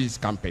protect these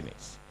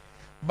companies.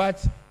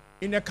 But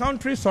in a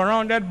country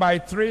surrounded by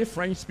 3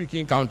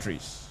 French-speaking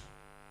countries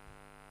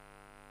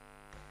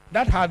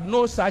that had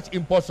no such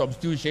import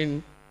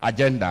substitution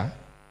agenda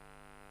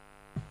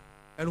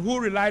and who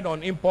relied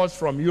on imports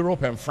from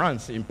Europe and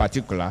France in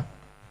particular,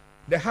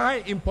 the high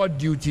import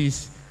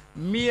duties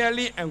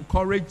merely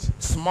encouraged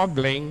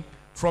smuggling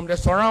from the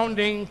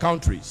surrounding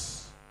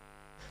countries.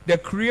 The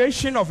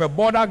creation of a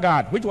border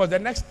guard, which was the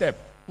next step.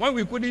 When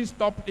we couldn't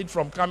stop it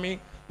from coming,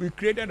 we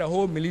created a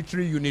whole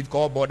military unit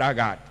called border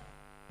guard.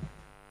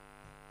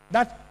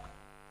 That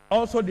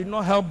also did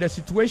not help the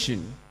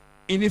situation.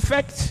 In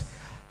effect,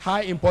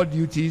 high import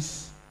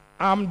duties,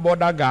 armed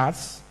border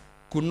guards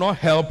could not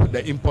help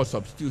the import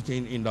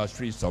substituting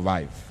industry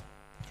survive.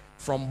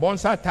 from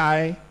Bonsa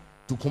Thai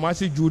to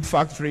Kumasi Jute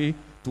Factory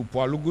to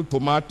Pualugu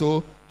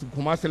Tomato to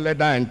Kumasi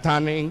Leather and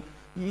Tanning.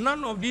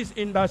 None of these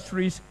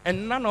industries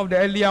and none of the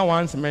earlier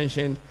ones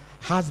mentioned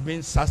has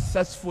been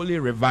successfully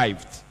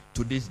revived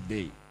to this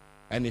day.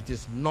 And it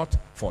is not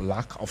for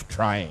lack of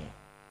trying.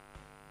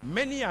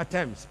 Many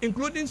attempts,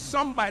 including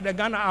some by the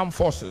Ghana Armed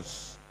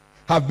Forces,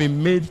 have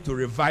been made to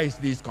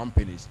revive these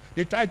companies.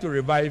 They tried to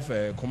revive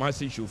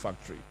Kumasi Shoe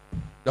Factory,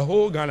 the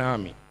whole Ghana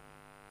Army.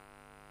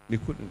 They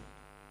couldn't.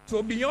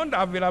 So beyond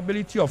the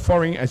availability of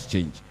foreign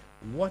exchange,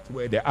 what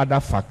were the other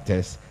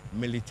factors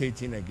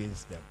militating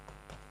against them?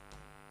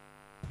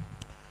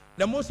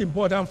 The most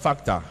important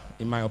factor,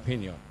 in my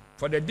opinion,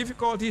 for the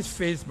difficulties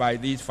faced by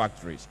these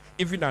factories,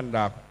 even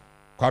under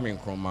Kwame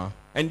Nkrumah,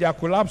 and their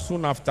collapse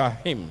soon after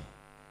him,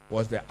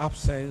 was the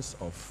absence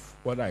of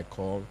what I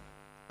call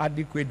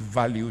adequate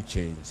value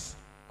chains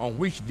on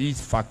which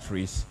these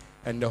factories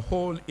and the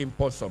whole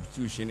import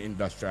substitution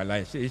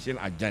industrialization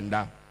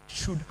agenda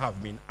should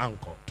have been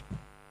anchored.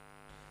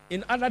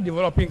 In other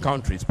developing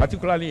countries,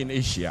 particularly in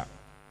Asia,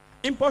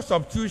 import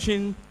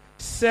substitution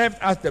served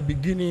as the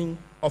beginning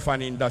of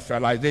an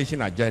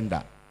industrialization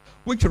agenda,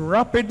 which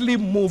rapidly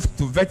moved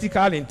to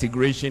vertical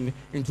integration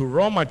into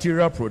raw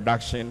material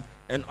production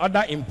and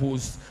other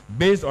inputs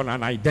based on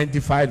an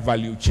identified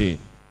value chain.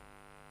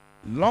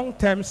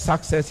 Long-term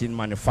success in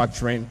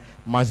manufacturing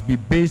must be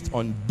based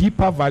on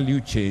deeper value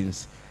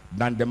chains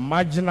than the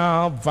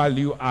marginal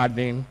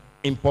value-adding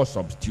import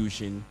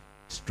substitution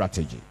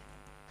strategy.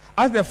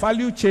 As the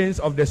value chains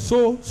of the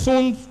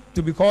soon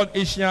to be called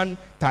Asian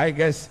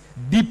tigers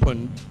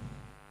deepened,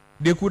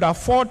 they could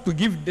afford to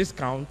give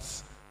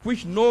discounts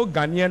which no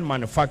Ghanaian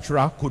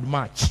manufacturer could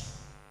match.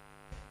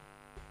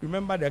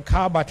 Remember the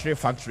car battery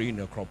factory in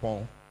the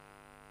Kropon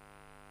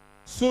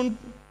soon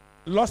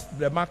lost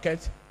the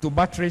market to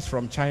batteries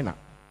from China.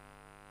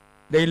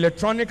 The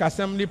electronic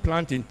assembly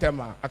plant in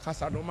Tema,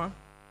 Akasadoma,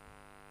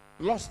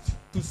 lost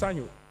to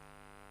Sanyo.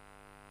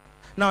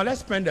 Now let's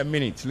spend a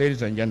minute,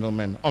 ladies and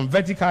gentlemen, on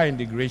vertical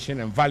integration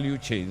and value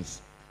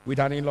chains with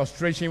an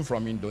illustration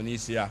from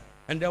Indonesia,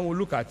 and then we'll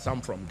look at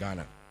some from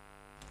Ghana.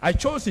 I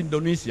chose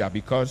Indonesia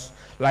because,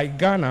 like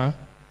Ghana,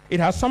 it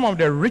has some of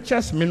the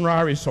richest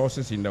mineral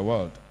resources in the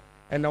world,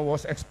 and it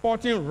was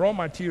exporting raw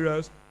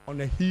materials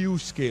on a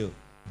huge scale,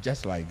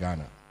 just like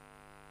Ghana.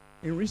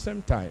 In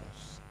recent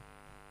times,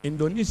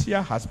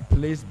 Indonesia has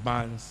placed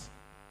bans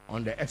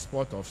on the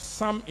export of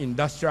some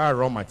industrial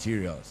raw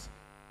materials,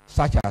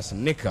 such as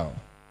nickel,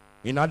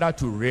 in order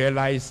to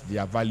realize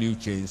their value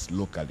chains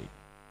locally.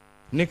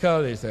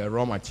 Nickel is a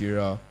raw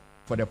material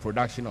for the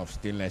production of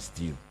stainless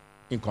steel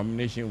in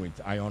combination with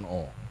iron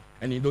ore.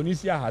 And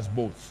Indonesia has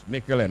both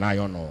nickel and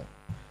iron ore.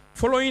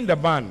 Following the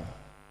ban,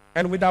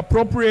 and with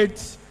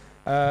appropriate,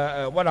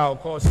 what I'll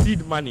call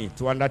seed money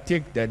to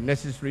undertake the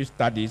necessary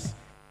studies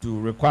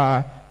to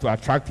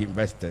attract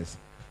investors,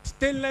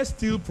 stainless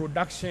steel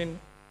production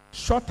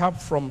shot up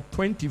from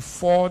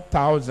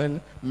 24,000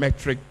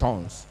 metric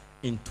tons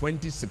in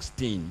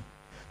 2016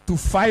 to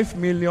 5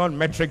 million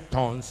metric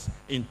tons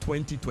in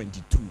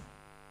 2022.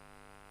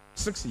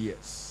 6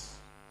 years.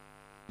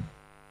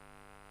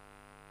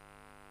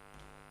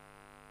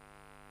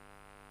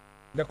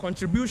 The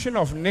contribution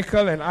of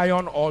nickel and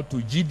iron ore to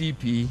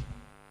GDP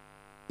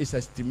is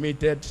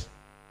estimated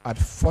at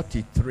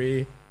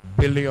 $43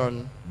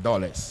 billion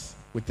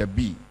with a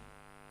B.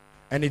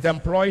 And it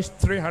employs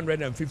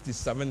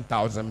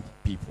 357,000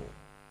 people.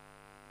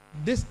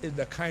 This is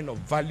the kind of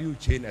value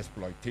chain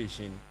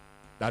exploitation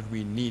that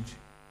we need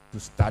to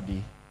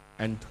study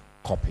and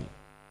copy.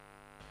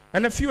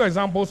 And a few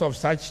examples of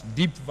such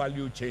deep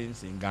value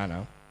chains in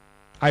Ghana: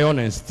 iron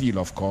and steel,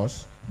 of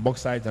course,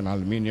 bauxite and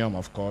aluminum,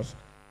 of course,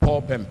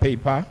 pulp and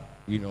paper,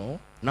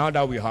 now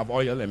that we have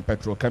oil and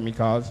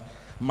petrochemicals,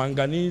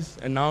 manganese,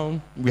 and now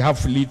we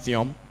have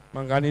lithium,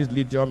 manganese,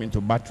 lithium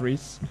into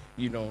batteries,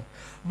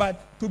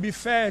 But to be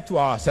fair to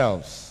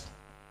ourselves,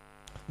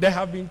 there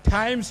have been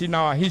times in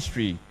our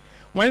history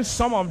when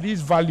some of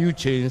these value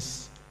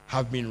chains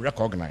have been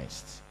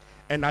recognized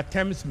and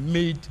attempts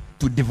made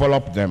to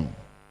develop them.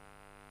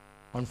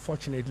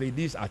 Unfortunately,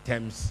 these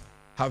attempts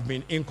have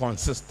been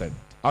inconsistent.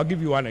 I'll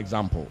give you one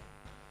example.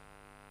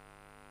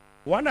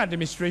 One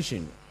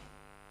administration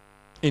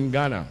in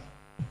Ghana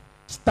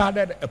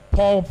started a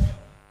pulp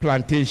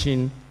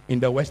plantation in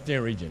the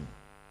western region,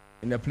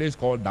 in a place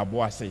called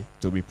Daboase,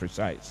 to be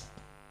precise,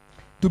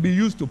 to be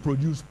used to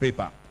produce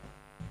paper.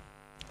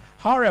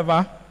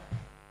 However,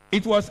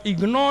 it was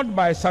ignored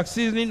by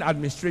succeeding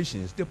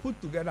administrations. They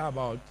put together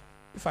about,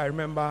 if I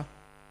remember,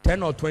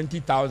 10 or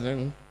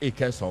 20,000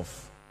 acres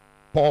of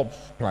pulp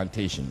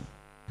plantation.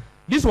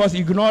 This was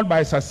ignored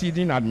by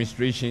succeeding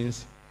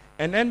administrations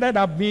and ended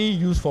up being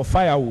used for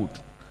firewood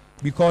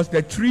because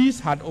the trees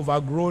had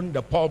overgrown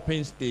the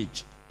pulping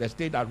stage, the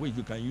stage at which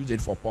you can use it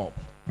for pulp.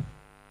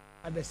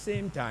 At the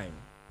same time,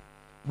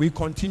 we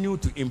continue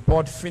to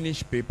import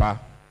finished paper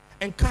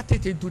and cut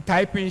it into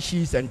typing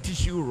sheets and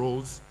tissue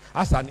rolls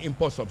as an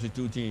import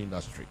substituting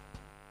industry.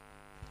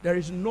 There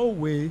is no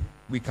way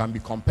we can be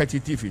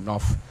competitive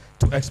enough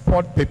to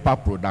export paper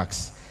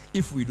products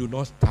if we do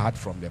not start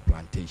from the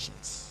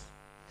plantations.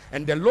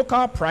 And the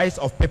local price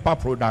of paper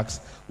products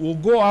will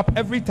go up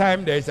every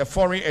time there is a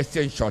foreign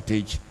exchange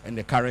shortage and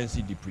the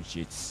currency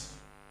depreciates.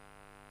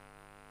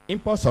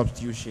 Import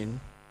substitution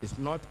is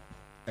not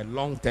a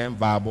long-term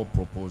viable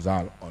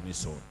proposal on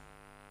its own.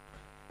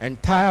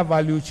 Entire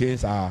value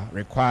chains are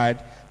required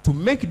to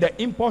make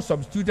the import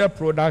substituted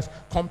products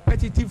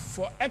competitive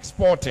for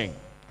exporting,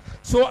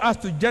 so as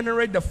to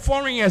generate the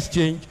foreign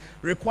exchange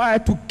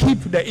required to keep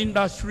the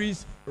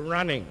industries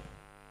running.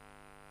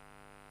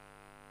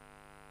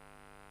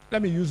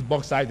 Let me use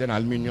bauxite and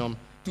aluminium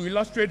to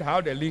illustrate how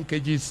the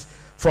linkages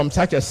from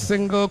such a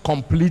single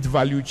complete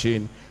value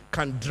chain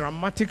can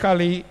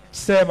dramatically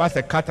serve as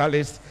a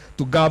catalyst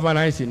to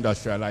galvanize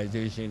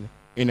industrialization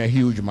in a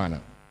huge manner.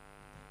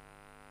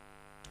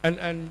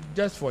 And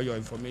just for your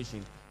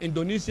information,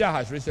 Indonesia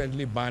has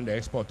recently banned the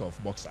export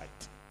of bauxite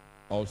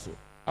also.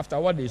 After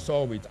what they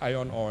saw with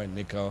iron ore and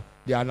nickel,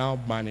 they are now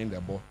banning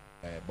the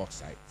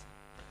bauxite.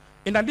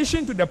 In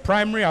addition to the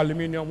primary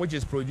aluminium, which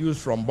is produced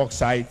from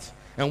bauxite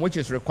and which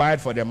is required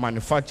for the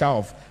manufacture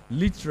of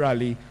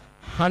literally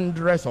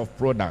hundreds of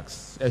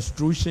products,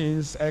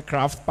 extrusions,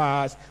 aircraft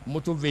parts,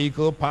 motor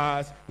vehicle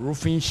parts,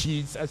 roofing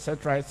sheets,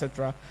 etc.,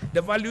 etc.,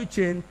 the value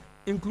chain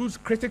includes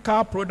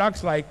critical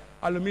products like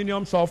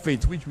aluminium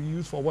sulfate, which we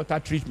use for water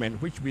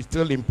treatment, which we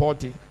still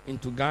import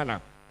into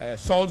Ghana,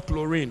 salt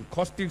chlorine,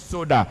 caustic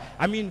soda.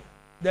 I mean,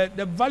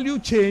 the value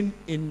chain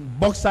in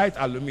bauxite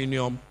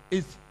aluminium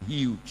is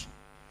huge.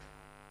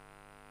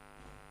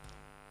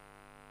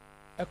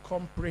 A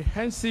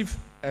comprehensive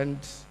and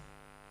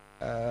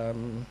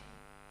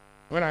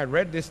when I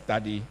read this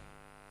study,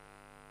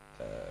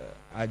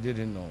 I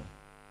didn't know,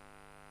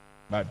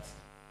 but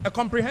a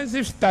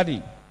comprehensive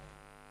study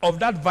of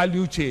that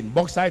value chain,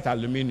 bauxite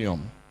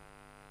aluminium,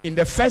 in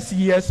the first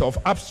years of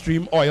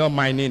upstream oil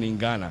mining in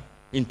Ghana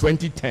in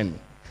 2010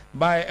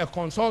 by a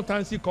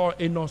consultancy called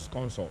Enos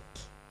Consult,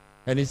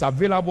 and it's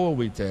available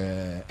with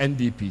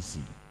NDPC,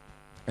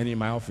 and in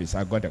my office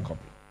I got a copy,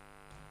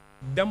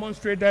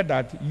 demonstrated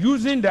that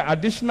using the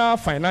additional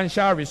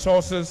financial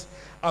resources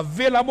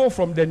available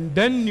from the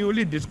then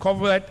newly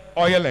discovered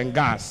oil and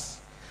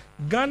gas,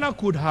 Ghana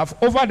could have,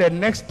 over the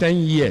next 10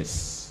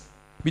 years,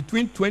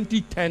 between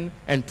 2010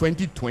 and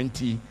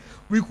 2020,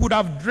 we could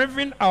have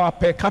driven our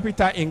per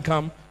capita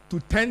income to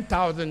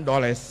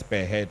 $10,000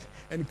 per head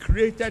and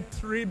created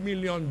 3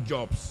 million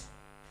jobs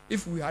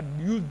if we had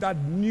used that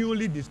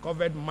newly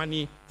discovered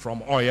money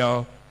from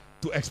oil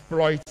to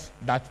exploit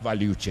that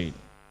value chain.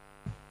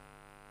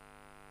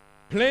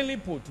 Plainly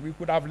put, we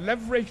could have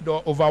leveraged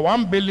over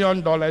 $1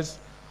 billion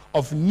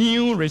of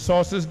new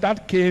resources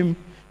that came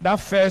that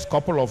first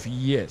couple of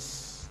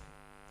years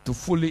to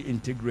fully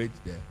integrate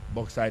the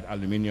bauxite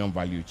aluminium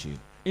value chain.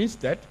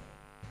 Instead,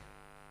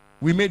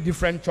 we made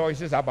different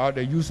choices about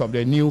the use of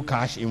the new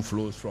cash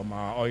inflows from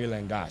our oil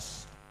and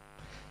gas.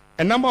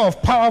 A number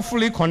of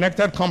powerfully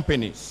connected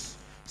companies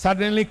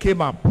suddenly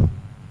came up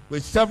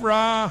with several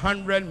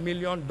 $100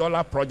 million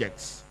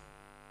projects,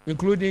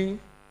 including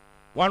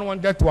one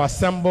wanted to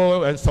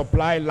assemble and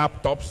supply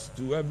laptops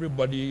to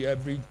everybody,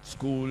 every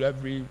school,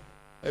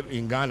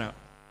 in Ghana.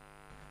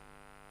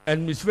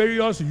 And it's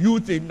various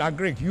youth in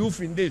Agric, youth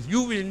in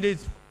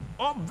this,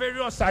 all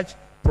various such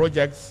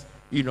projects,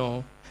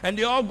 and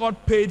they all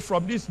got paid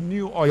from this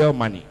new oil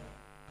money.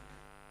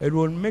 It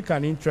will make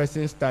an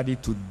interesting study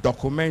to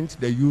document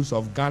the use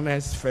of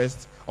Ghana's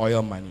first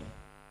oil money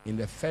in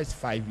the first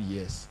 5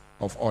 years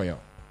of oil.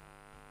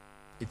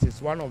 It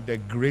is one of the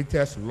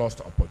greatest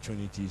lost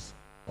opportunities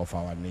of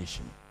our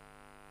nation.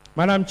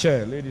 Madam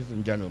Chair, ladies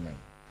and gentlemen,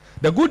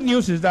 the good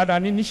news is that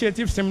an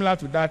initiative similar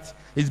to that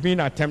is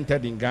being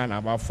attempted in Ghana.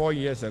 About 4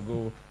 years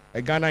ago,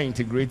 a Ghana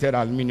Integrated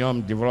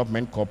Aluminium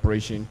Development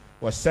Corporation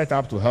was set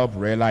up to help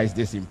realize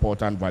this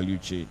important value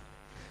chain.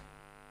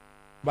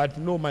 But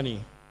no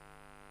money.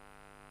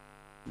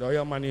 The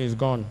oil money is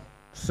gone.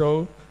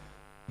 So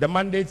the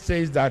mandate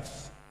says that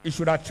it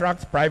should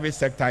attract private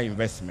sector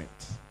investment.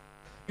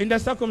 In the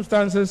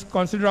circumstances,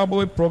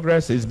 considerable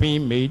progress is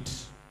being made,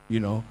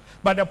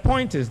 But the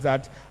point is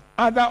that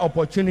other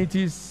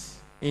opportunities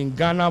in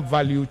Ghana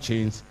value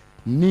chains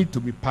need to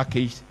be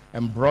packaged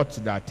and brought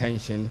to the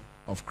attention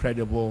of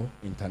credible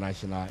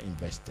international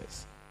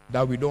investors.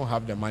 That we don't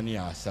have the money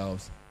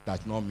ourselves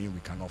does not mean we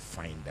cannot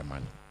find the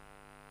money.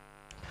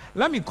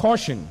 Let me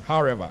caution,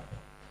 however,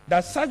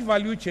 that such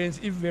value chains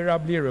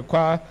invariably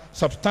require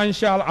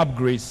substantial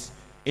upgrades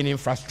in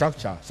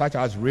infrastructure, such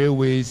as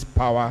railways,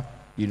 power.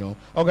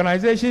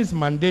 Organizations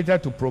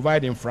mandated to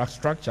provide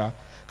infrastructure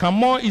can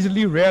more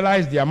easily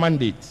realize their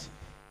mandate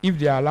if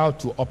they are allowed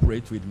to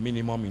operate with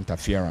minimum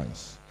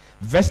interference.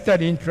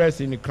 Vested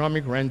interests in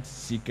economic rent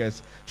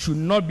seekers should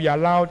not be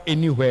allowed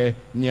anywhere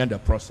near the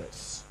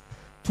process.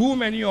 Too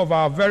many of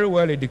our very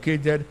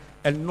well-educated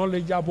and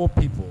knowledgeable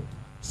people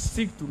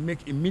seek to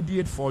make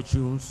immediate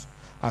fortunes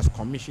as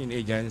commission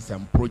agents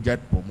and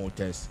project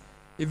promoters,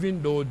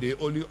 even though they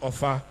only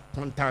offer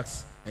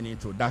contacts and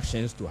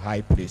introductions to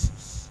high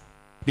places.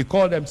 They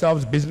call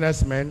themselves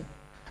businessmen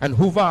and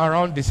hover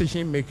around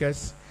decision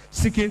makers,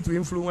 seeking to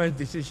influence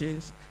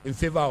decisions in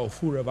favor of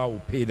whoever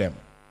will pay them.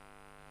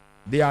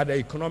 They are the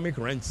economic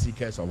rent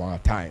seekers of our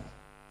time,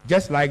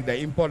 just like the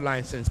import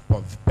license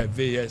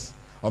purveyors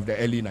of the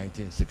early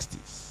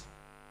 1960s.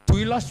 To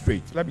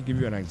illustrate, let me give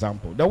you an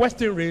example. The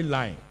Western Rail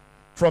Line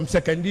from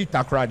Sekondi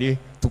Takoradi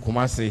to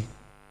Kumasi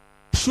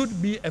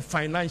should be a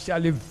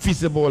financially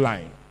feasible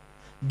line,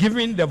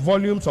 given the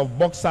volumes of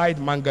bauxite,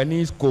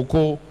 manganese,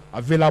 cocoa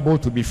available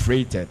to be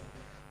freighted.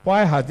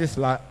 Why has this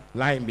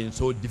line been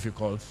so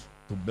difficult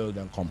to build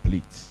and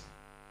complete?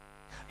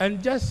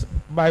 And just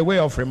by way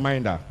of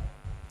reminder,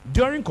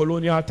 during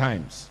colonial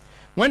times,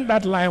 when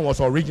that line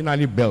was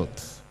originally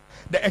built,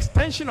 the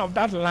extension of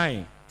that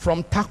line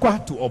from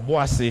Takwa to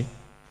Obuasi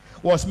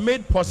was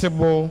made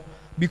possible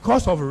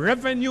because of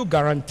revenue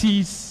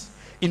guarantees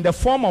in the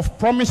form of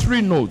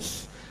promissory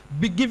notes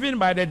given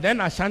by the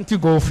then Ashanti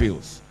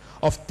Goldfields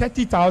of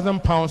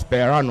 £30,000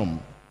 per annum.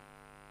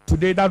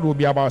 Today, that will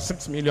be about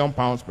 £6 million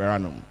per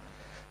annum.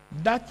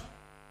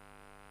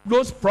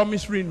 Those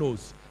promissory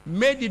notes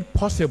made it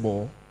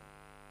possible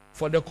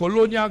for the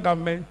colonial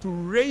government to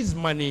raise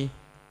money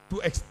to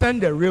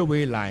extend the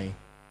railway line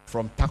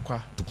from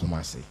Takwa to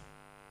Kumasi.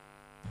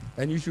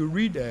 And you should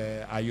read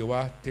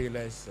Ayowa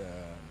Taylor's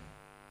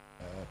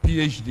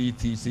PhD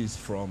thesis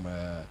from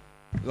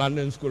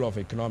London School of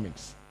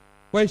Economics,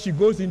 where she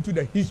goes into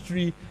the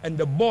history and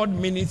the board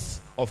minutes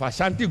of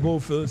Ashanti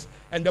Goldfields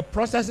and the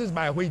processes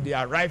by which they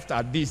arrived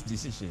at these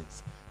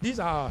decisions. These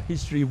are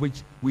history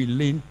which we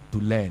need to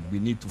learn. We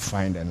need to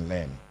find and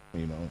learn,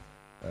 you know.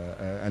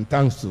 And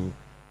thanks to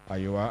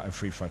Ayowa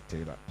Afrifa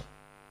Taylor.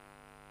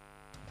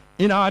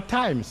 In our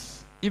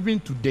times, even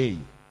today,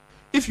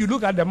 if you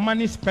look at the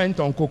money spent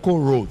on cocoa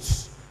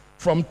roads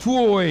from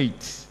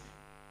 2008,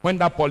 when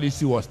that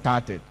policy was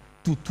started,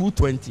 to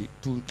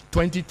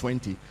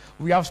 2020,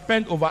 we have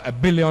spent over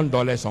 $1 billion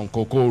on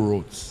cocoa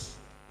roads.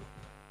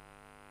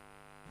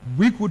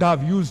 We could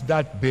have used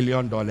that $1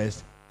 billion to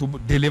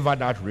deliver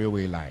that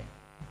railway line.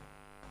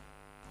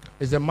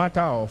 It's a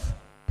matter of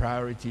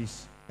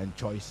priorities and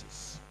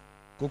choices.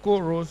 Cocoa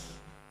roads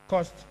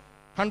cost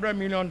 $100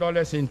 million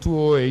in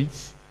 2008,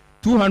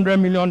 $200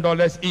 million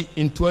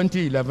in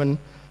 2011,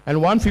 and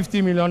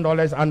 $150 million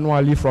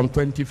annually from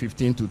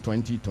 2015 to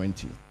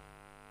 2020.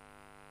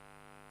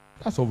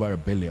 That's over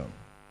 $1 billion.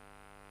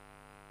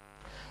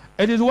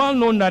 It is well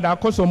known that our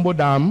Kosombo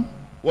Dam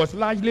was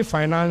largely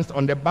financed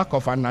on the back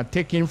of an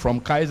undertaking from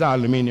Kaiser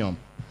Aluminium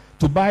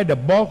to buy the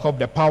bulk of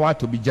the power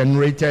to be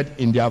generated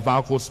in the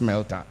Avalco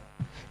smelter.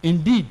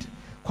 Indeed,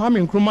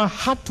 Kwame Nkrumah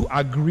had to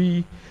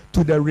agree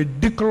to the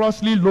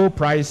ridiculously low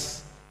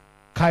price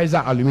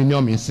Kaiser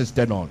Aluminium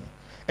insisted on,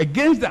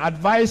 against the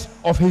advice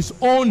of his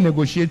own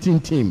negotiating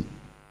team,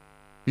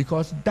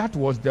 because that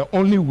was the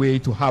only way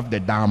to have the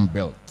dam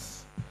built.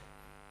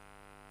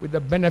 With the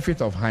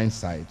benefit of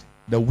hindsight,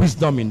 the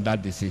wisdom in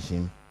that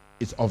decision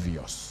is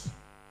obvious.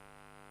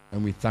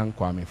 And we thank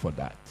Kwame for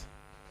that.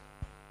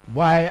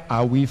 Why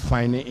are we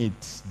finding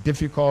it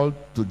difficult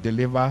to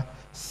deliver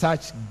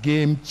such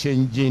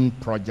game-changing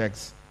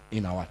projects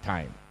in our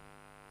time?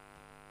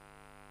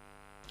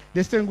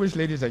 Distinguished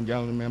ladies and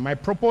gentlemen, my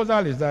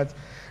proposal is that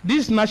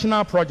these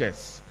national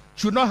projects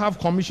should not have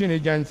commission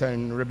agents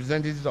and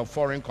representatives of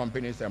foreign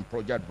companies and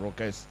project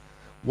brokers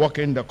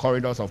walking the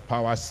corridors of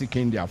power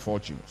seeking their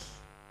fortunes.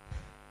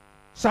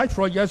 Such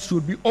projects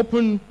should be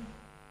open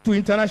to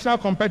international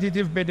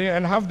competitive bidding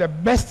and have the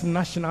best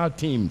national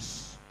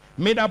teams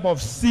made up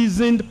of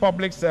seasoned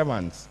public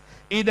servants,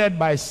 aided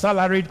by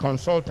salaried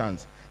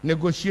consultants,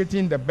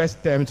 negotiating the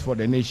best terms for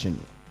the nation.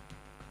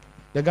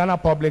 The Ghana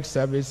Public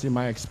Service, in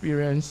my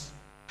experience,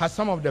 has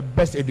some of the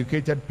best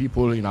educated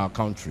people in our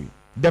country,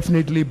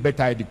 definitely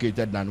better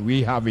educated than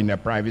we have in the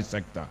private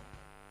sector,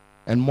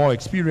 and more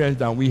experienced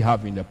than we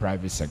have in the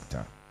private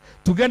sector.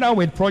 Together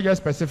with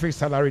project-specific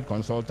salaried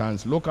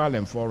consultants, local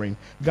and foreign,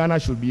 Ghana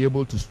should be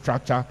able to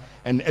structure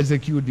and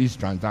execute these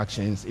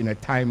transactions in a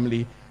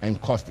timely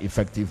and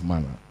cost-effective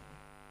manner.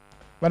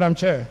 Madam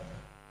Chair,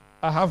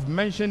 I have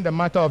mentioned the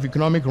matter of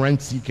economic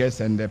rent seekers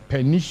and the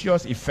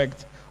pernicious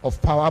effect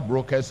of power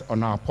brokers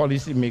on our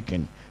policy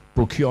making,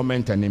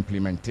 procurement, and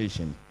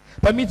implementation.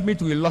 Permit me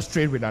to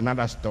illustrate with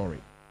another story,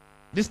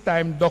 this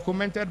time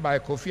documented by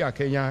Kofi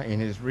Akenya in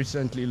his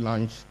recently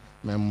launched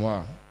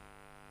memoir.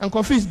 And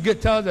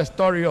Kofi tells the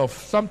story of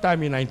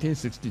sometime in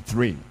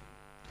 1963,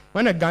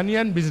 when a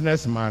Ghanaian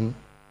businessman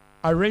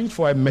arranged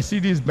for a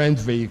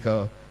Mercedes-Benz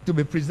vehicle to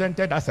be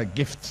presented as a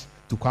gift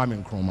to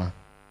Kwame Nkrumah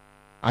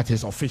at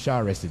his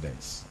official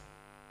residence.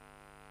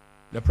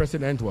 The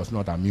president was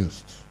not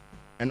amused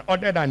and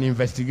ordered an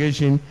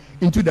investigation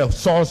into the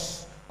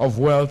source of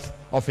wealth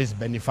of his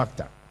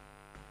benefactor.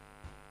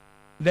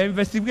 The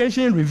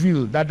investigation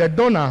revealed that the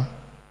donor,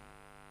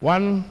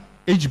 one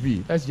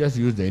HB, let's just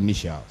use the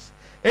initials,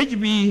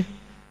 HB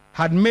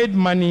had made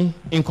money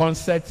in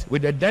concert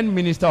with the then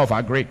Minister of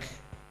Agric,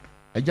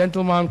 a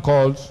gentleman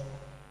called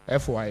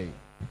FYA,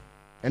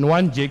 and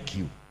one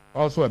JQ,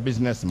 also a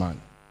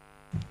businessman.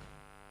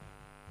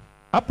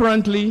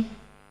 Apparently,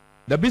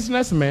 the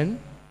businessman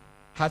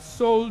had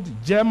sold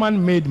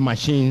German-made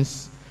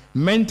machines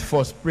meant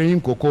for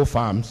spraying cocoa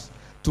farms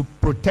to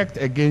protect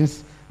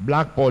against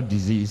black pod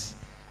disease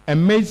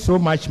and made so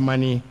much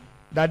money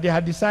that they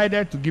had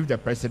decided to give the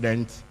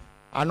president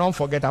an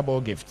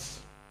unforgettable gift.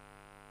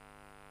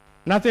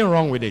 Nothing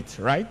wrong with it,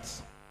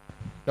 right?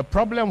 The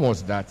problem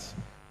was that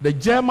the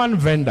German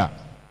vendor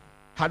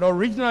had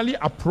originally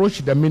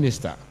approached the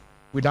minister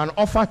with an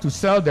offer to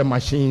sell the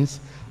machines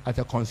at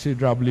a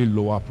considerably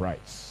lower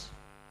price.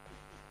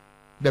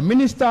 The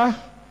minister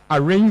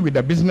arranged with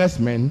the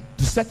businessmen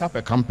to set up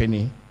a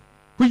company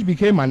which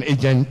became an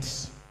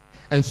agent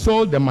and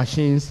sold the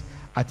machines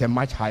at a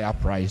much higher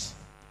price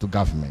to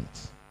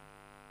government.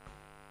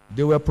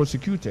 They were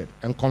prosecuted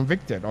and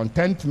convicted on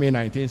 10th May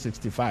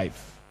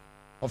 1965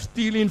 of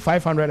stealing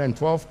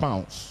 512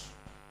 pounds.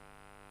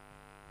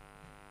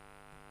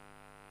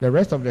 The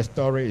rest of the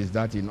story is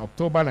that in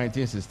October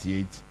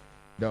 1968,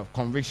 the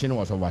conviction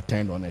was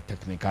overturned on a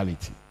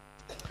technicality.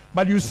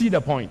 But you see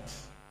the point.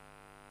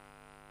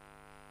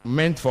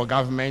 Meant for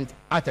government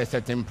at a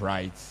certain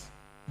price.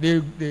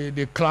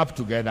 They clap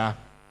together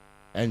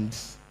and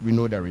we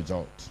know the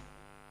result.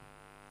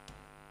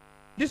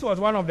 This was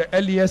one of the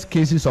earliest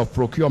cases of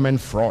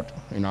procurement fraud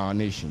in our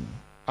nation.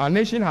 Our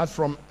nation has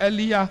from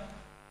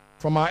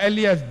our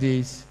earliest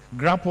days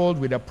grappled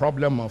with the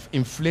problem of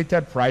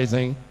inflated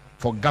pricing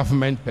for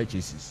government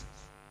purchases.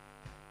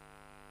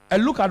 A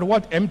look at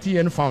what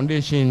MTN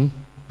Foundation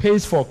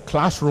pays for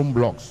classroom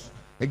blocks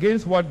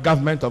against what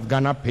government of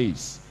Ghana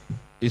pays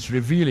is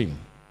revealing,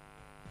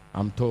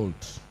 I'm told.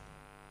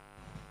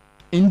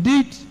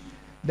 Indeed,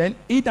 the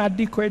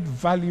inadequate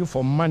value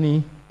for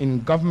money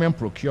in government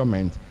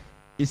procurement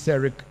is a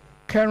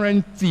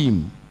recurrent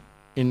theme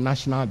in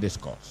national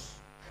discourse.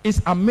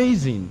 It's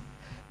amazing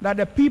that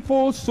the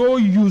people so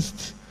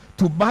used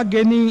to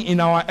bargaining in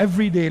our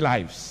everyday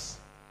lives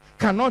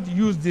cannot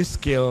use this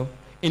skill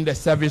in the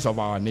service of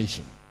our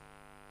nation.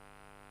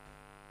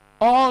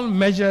 All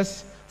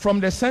measures from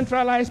the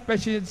centralized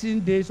purchasing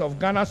days of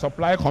Ghana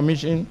Supply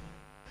Commission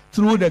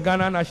through the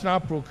Ghana National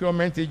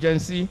Procurement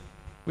Agency,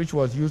 which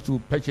was used to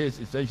purchase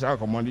essential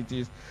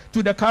commodities,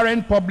 to the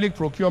current Public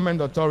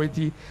Procurement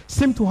Authority,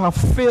 seem to have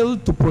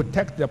failed to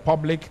protect the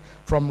public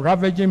from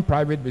ravaging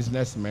private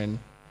businessmen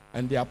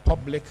and their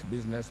public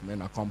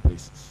businessmen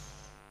accomplices.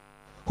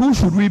 Who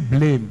should we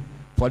blame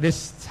for this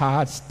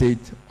sad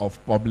state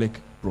of public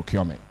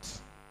procurement?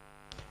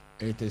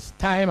 It is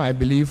time, I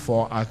believe,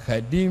 for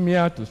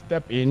academia to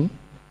step in.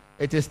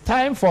 It is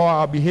time for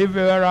our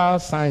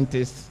behavioral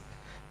scientists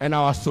and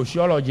our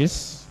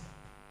sociologists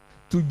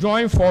to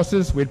join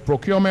forces with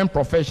procurement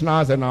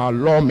professionals and our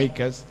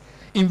lawmakers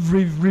in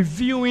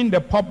reviewing the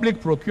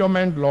public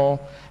procurement law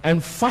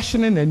and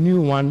fashioning a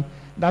new one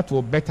that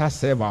will better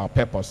serve our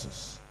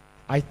purposes.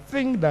 I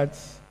think that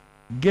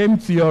game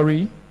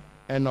theory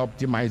and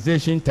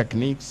optimization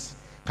techniques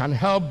can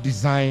help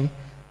design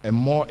a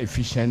more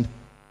efficient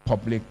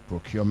public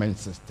procurement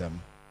system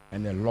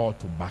and a law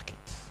to back it.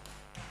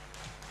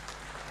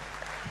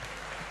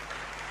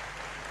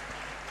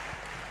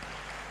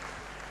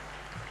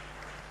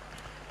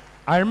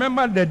 I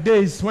remember the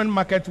days when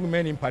market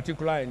women in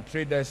particular and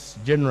traders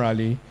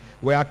generally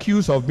were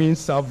accused of being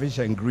selfish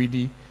and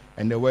greedy,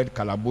 and the word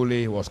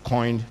kalabule was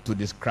coined to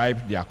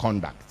describe their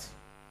conduct.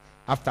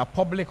 After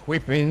public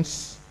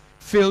whippings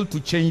failed to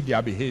change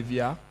their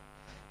behavior,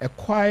 a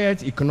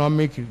quiet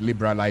economic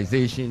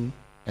liberalization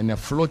and a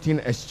floating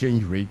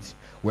exchange rate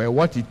were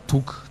what it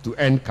took to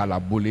end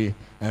kalabule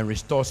and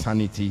restore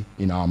sanity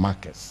in our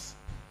markets.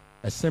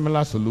 A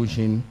similar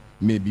solution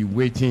may be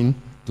waiting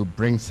to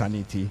bring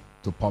sanity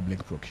to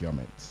public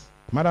procurement.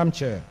 Madam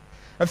Chair,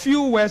 a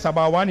few words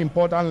about one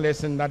important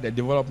lesson that the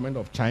development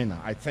of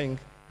China, I think,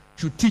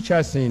 should teach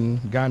us in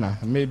Ghana,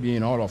 maybe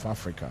in all of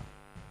Africa.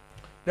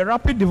 The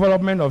rapid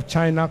development of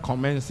China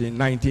commenced in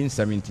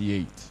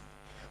 1978,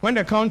 when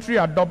the country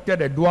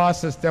adopted a dual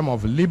system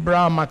of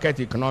liberal market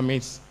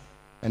economics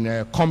and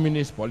a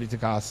communist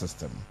political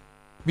system.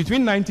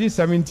 Between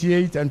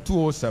 1978 and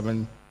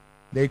 2007,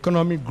 the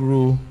economy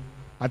grew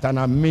at an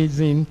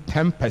amazing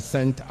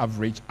 10%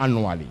 average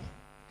annually,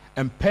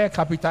 and per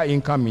capita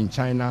income in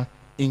China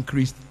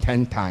increased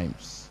 10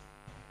 times.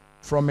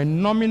 From a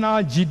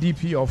nominal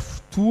GDP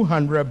of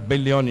 200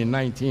 billion in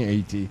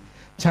 1980,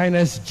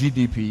 China's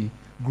GDP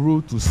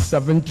grew to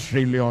 7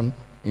 trillion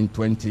in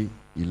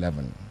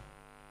 2011.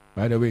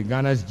 By the way,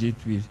 Ghana's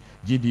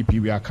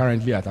GDP, we are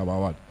currently at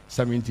about what?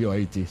 70 or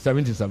 80,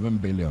 77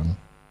 billion.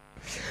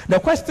 The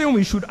question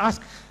we should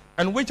ask,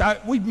 and which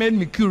made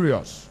me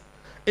curious,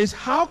 is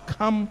how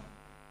can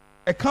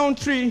a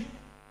country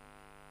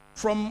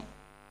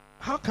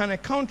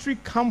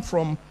come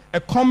from a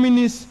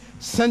communist,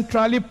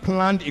 centrally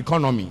planned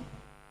economy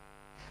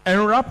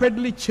and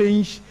rapidly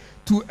change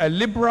to a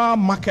liberal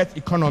market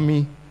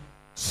economy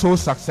so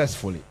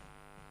successfully?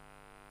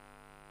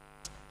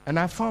 And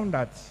I found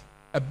that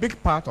a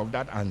big part of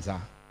that answer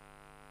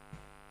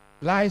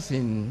lies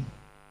in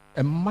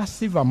a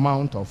massive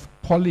amount of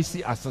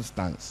policy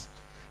assistance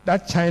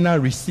that China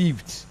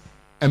received,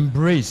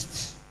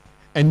 embraced,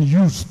 and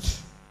used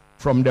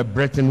from the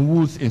Bretton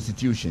Woods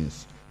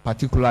institutions,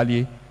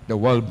 particularly the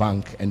World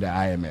Bank and the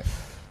IMF.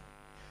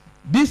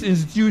 These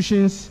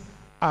institutions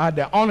are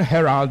the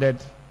unheralded,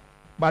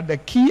 but the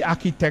key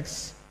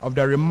architects of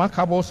the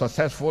remarkable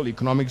successful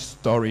economic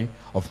story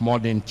of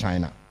modern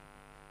China.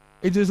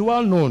 It is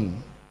well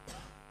known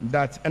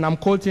that, and I'm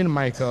quoting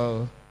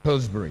Michael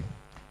Pillsbury,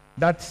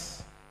 that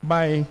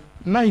by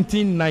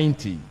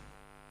 1990,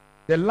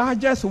 the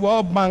largest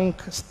World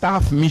Bank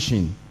staff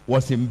mission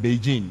was in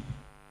Beijing.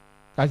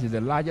 That is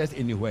the largest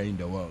anywhere in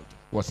the world,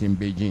 was in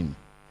Beijing.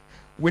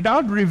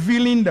 Without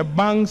revealing the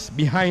bank's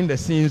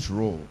behind-the-scenes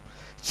role,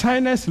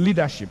 China's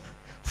leadership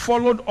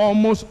followed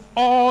almost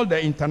all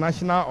the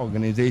international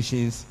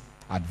organizations'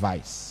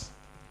 advice.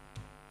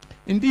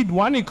 Indeed,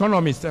 one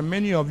economist, and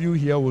many of you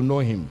here will know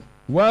him,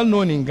 well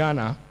known in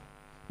Ghana,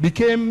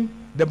 became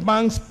the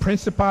bank's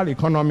principal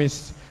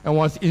economist and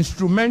was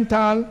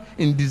instrumental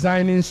in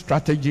designing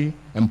strategy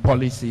and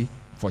policy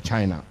for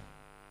China.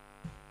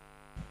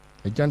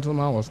 A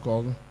gentleman was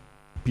called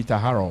Peter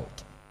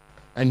Harold,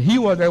 and he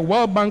was a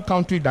World Bank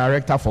country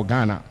director for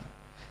Ghana.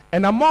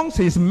 And amongst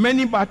his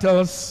many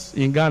battles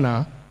in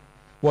Ghana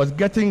was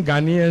getting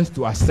Ghanaians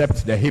to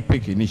accept the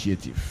HIPIC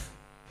initiative.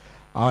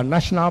 Our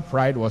national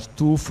pride was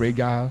too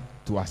fragile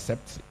to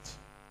accept it.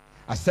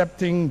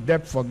 Accepting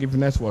debt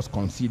forgiveness was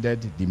considered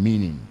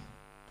demeaning.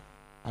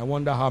 I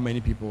wonder how many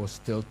people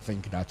still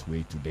think that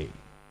way today.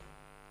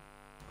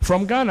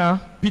 From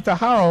Ghana, Peter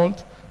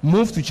Harold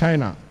moved to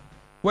China,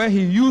 where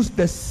he used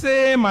the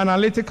same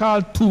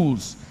analytical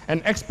tools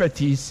and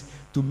expertise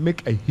to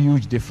make a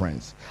huge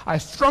difference. I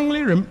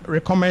strongly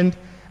recommend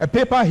a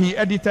paper he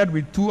edited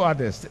with two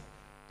others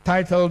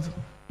titled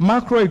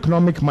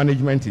Macroeconomic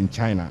Management in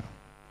China.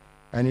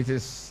 And it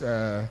is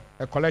a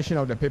collection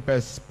of the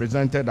papers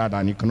presented at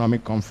an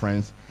economic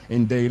conference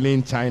in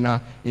Beijing,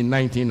 China in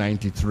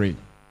 1993.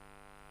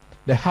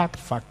 The hard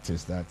fact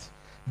is that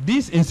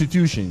these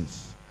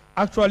institutions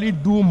actually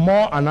do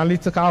more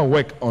analytical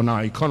work on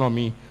our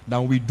economy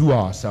than we do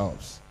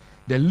ourselves.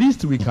 The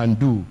least we can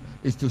do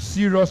is to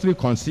seriously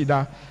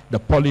consider the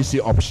policy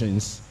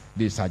options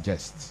they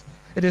suggest.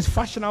 It is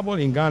fashionable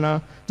in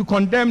Ghana to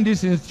condemn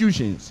these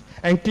institutions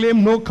and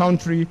claim no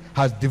country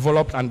has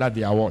developed under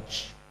their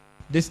watch.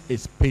 This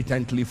is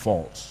patently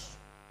false.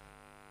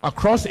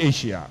 Across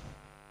Asia,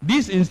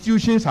 these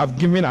institutions have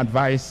given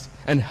advice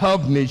and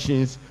helped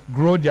nations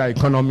grow their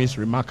economies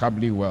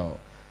remarkably well.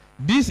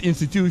 These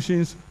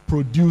institutions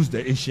produce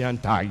the Asian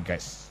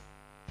tigers.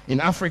 In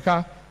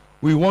Africa,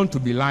 we want to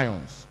be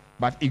lions,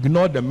 but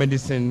ignore the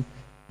medicine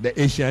the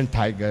Asian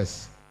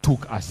tigers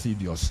took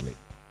assiduously.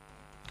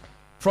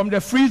 From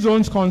the free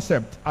zones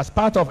concept as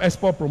part of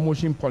export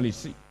promotion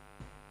policy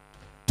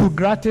to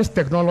gratis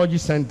technology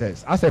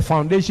centers as a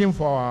foundation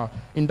for our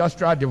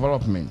industrial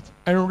development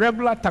and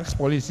regular tax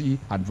policy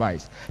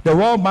advice, the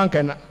World Bank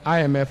and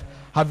IMF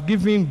have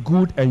given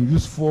good and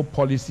useful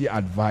policy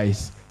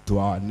advice to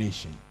our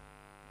nation.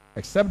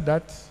 Except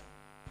that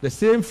the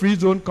same free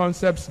zone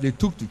concepts they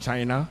took to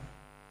China,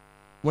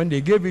 when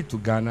they gave it to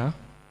Ghana,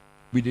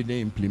 we didn't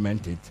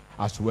implement it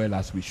as well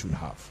as we should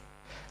have.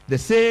 The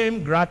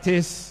same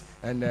gratis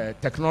and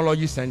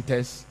technology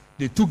centers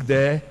they took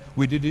there,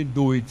 we didn't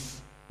do it.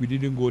 We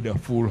didn't go the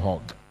full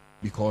hog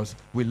because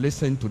we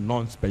listened to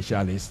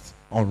non-specialists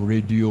on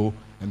radio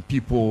and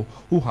people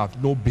who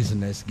have no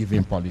business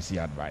giving policy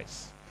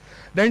advice.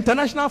 The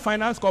International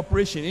Finance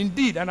Corporation,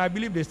 indeed, and I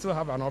believe they still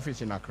have an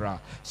office in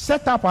Accra,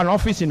 set up an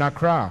office in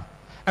Accra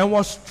and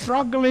was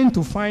struggling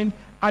to find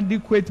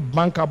adequate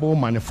bankable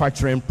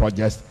manufacturing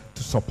projects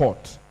to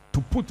support,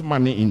 to put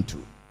money into.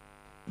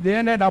 They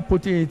ended up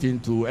putting it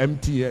into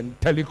MTN,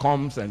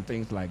 telecoms, and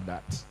things like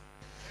that.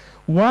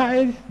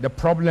 Why the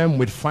problem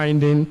with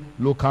finding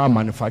local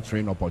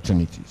manufacturing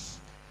opportunities?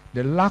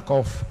 The lack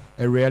of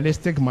a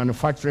realistic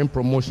manufacturing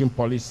promotion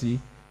policy,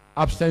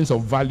 absence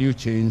of value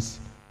chains,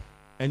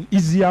 and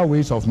easier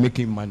ways of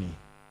making money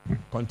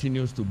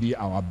continues to be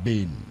our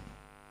bane.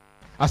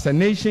 As a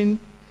nation,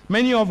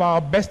 many of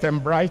our best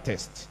and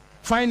brightest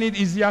find it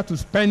easier to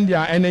spend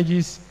their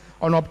energies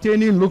on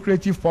obtaining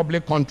lucrative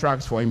public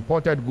contracts for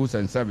imported goods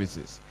and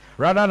services,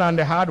 rather than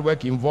the hard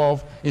work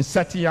involved in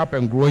setting up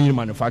and growing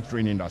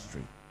manufacturing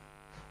industry.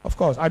 Of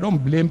course, I don't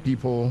blame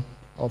people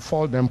or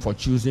fault them for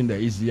choosing the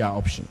easier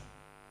option.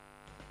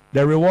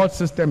 The reward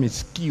system is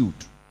skewed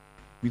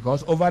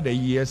because over the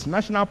years,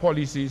 national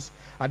policies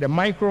at the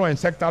micro and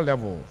sector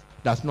level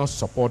does not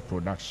support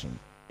production.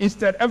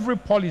 Instead, every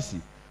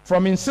policy,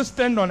 from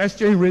insisting on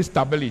exchange rate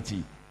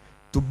stability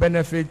to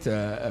benefit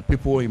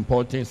people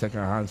importing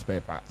second-hand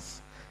spare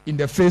parts in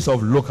the face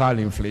of local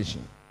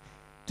inflation,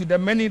 to the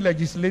many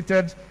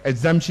legislated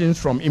exemptions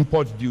from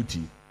import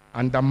duty,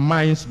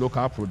 undermines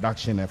local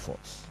production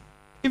efforts.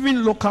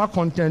 Even local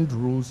content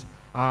rules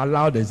are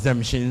allowed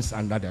exemptions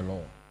under the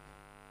law.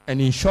 And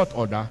in short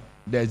order,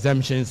 the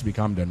exemptions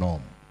become the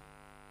norm.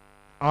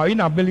 Our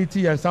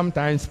inability and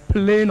sometimes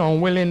plain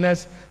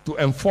unwillingness to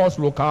enforce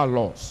local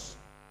laws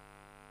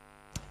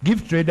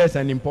give traders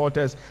and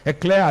importers a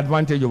clear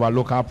advantage over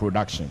local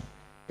production.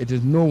 It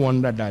is no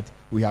wonder that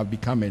we have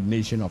become a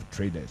nation of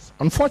traders.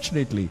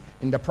 Unfortunately,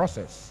 in the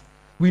process,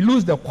 we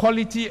lose the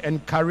quality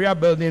and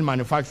career-building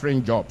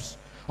manufacturing jobs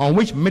on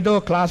which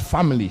middle-class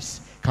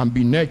families can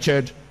be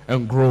nurtured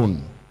and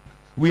grown.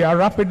 We are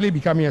rapidly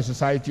becoming a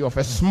society of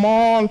a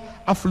small,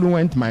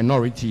 affluent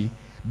minority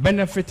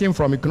benefiting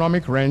from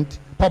economic rent,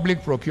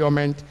 public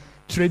procurement,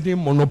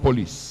 trading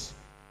monopolies,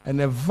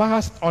 and a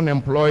vast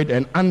unemployed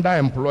and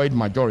underemployed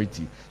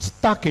majority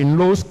stuck in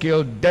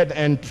low-skilled,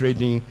 dead-end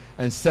trading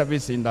and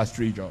service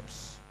industry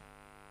jobs.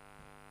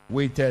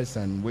 Waiters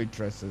and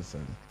waitresses.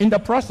 In the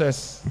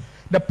process,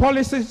 the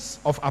policies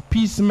of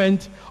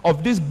appeasement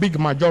of this big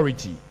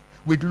majority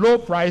with low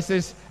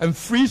prices and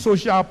free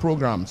social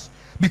programs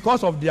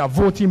because of their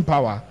voting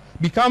power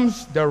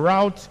becomes the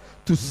route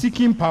to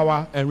seeking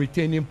power and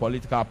retaining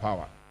political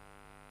power.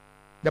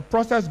 The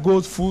process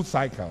goes full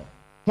cycle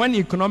when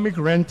economic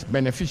rent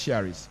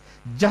beneficiaries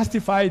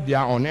justify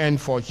their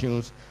unearned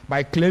fortunes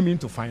by claiming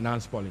to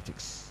finance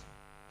politics.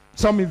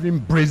 Some even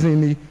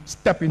brazenly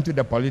step into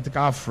the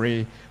political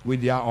fray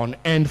with their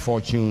unearned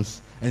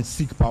fortunes and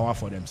seek power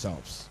for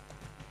themselves.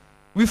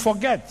 We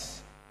forget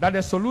that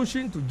the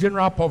solution to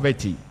general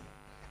poverty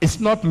is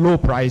not low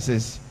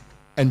prices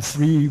and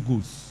free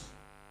goods.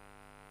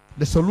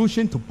 The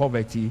solution to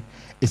poverty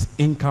is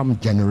income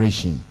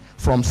generation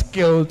from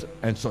skilled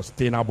and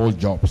sustainable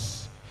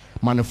jobs.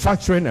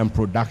 Manufacturing and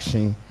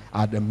production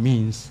are the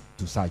means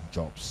to such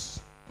jobs.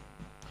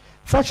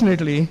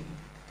 Fortunately,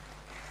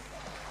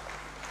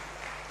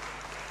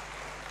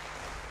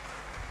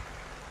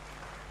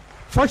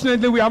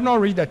 we have not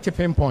reached the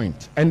tipping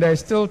point, and there is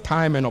still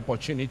time and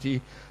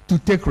opportunity to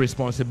take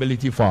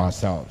responsibility for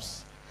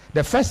ourselves.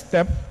 The first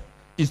step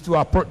is to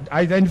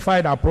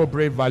identify the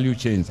appropriate value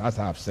chains, as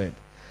I have said.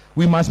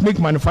 We must make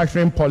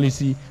manufacturing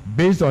policy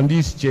based on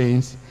these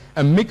chains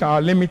and make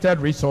our limited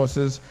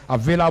resources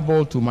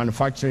available to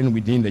manufacturing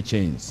within the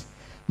chains.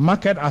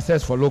 Market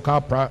access for local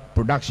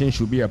production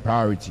should be a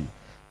priority.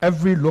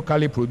 Every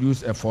locally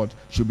produced effort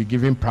should be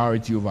given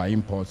priority over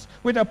imports,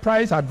 with a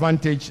price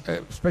advantage,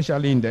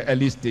 especially in the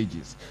early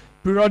stages.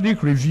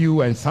 Periodic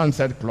review and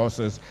sunset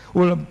clauses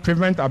will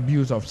prevent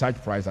abuse of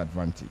such price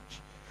advantage.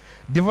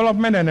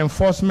 Development and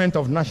enforcement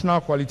of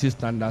national quality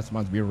standards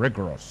must be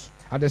rigorous.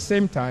 At the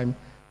same time,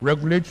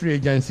 regulatory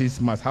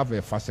agencies must have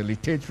a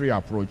facilitatory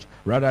approach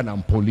rather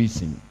than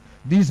policing.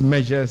 These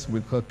measures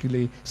will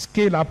quickly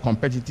scale up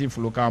competitive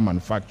local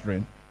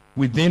manufacturing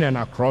within and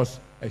across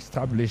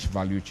established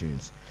value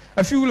chains.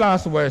 A few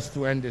last words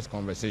to end this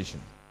conversation.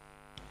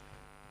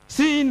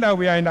 Seeing that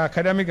we are in the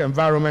academic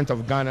environment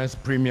of Ghana's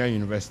premier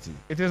university,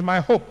 it is my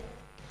hope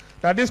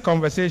that this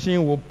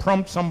conversation will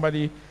prompt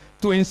somebody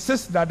to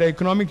insist that the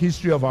economic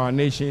history of our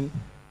nation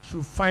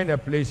should find a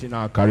place in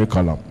our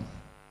curriculum.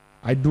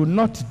 I do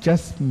not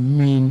just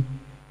mean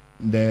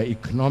the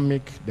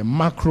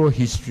macro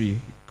history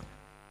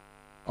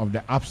of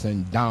the ups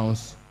and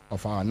downs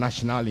of our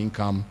national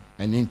income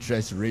and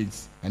interest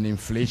rates and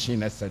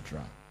inflation,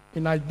 etc.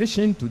 In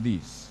addition to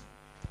this,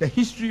 the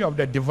history of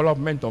the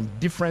development of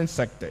different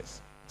sectors,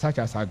 such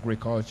as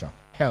agriculture,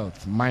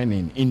 health,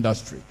 mining,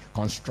 industry,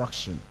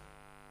 construction,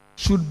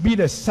 should be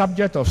the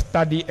subject of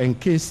study and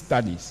case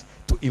studies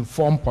to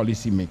inform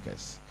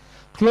policymakers.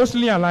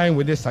 Closely aligned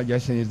with this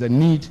suggestion is the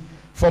need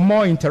for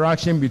more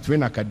interaction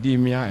between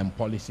academia and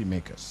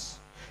policymakers.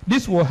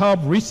 This will help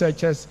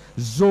researchers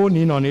zone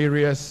in on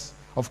areas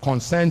of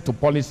concern to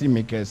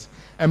policymakers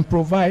and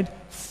provide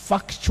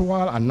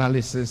factual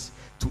analysis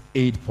to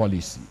aid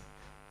policy.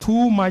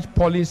 Too much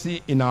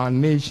policy in our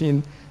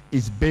nation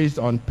is based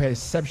on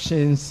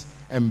perceptions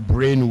and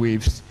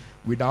brainwaves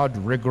without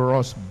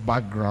rigorous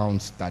background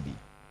study.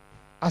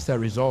 As a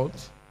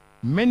result,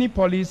 many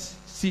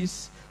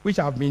policies which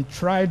have been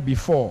tried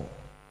before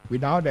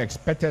without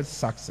expected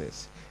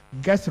success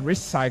get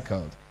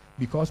recycled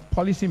because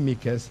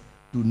policymakers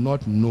do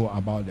not know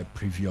about the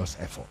previous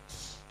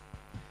efforts.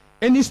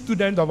 Any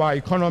student of our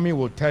economy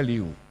will tell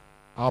you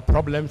our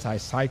problems are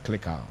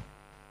cyclical.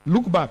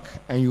 Look back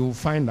and you will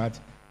find that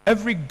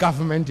every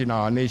government in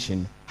our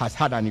nation has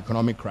had an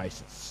economic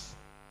crisis.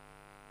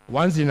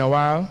 Once in a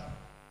while,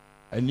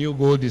 a new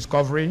gold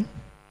discovery,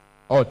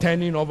 or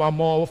turning over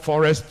more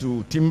forest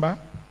to timber,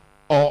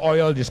 or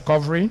oil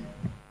discovery,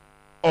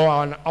 or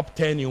an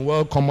upturn in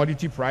world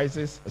commodity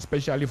prices,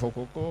 especially for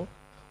cocoa,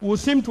 will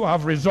seem to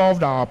have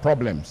resolved our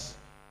problems.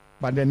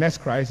 But the next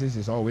crisis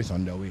is always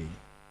on the way,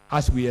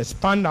 as we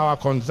expand our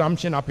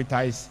consumption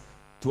appetites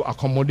to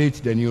accommodate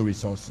the new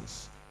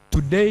resources.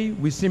 Today,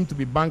 we seem to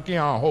be banking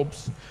our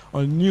hopes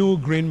on new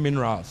green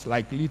minerals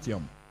like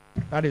lithium.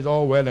 That is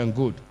all well and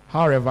good.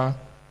 However,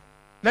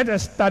 let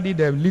us study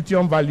the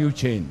lithium value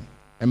chain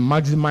and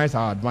maximize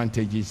our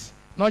advantages,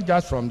 not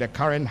just from the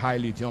current high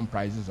lithium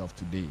prices of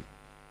today,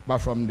 but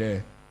from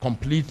the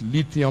complete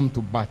lithium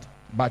to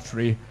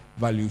battery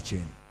value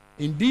chain.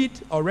 Indeed,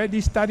 already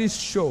studies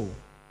show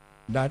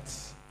that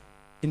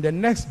in the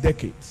next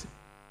decade,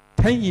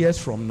 10 years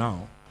from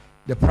now,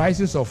 the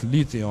prices of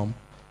lithium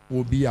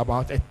will be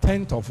about a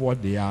tenth of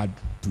what they are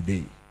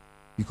today,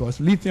 because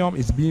lithium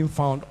is being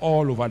found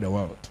all over the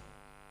world.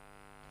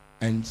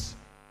 And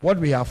what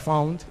we have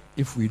found,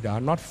 if we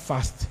are not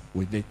fast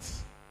with it,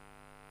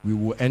 we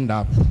will end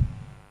up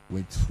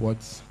with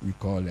what we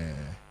call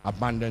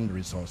abundant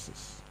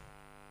resources.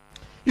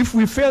 If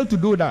we fail to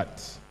do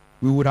that,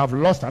 we would have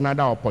lost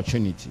another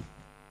opportunity.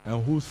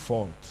 And whose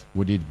fault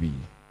would it be?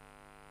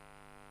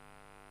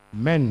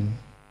 Men,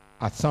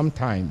 at some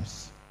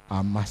times,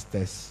 are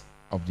masters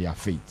of their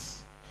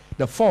fates.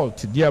 The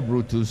fault, dear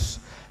Brutus,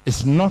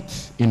 is not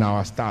in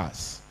our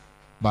stars,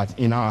 but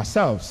in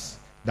ourselves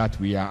that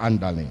we are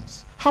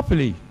underlings.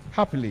 Happily,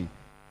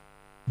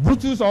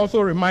 Brutus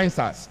also reminds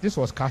us, this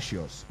was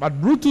Cassius,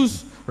 but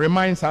Brutus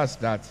reminds us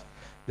that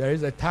there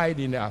is a tide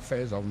in the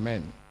affairs of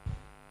men,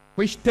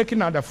 which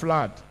taken at the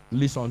flood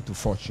leads on to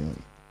fortune.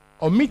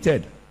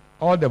 Omitted,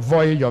 all the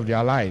voyage of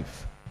their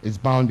life is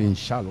bound in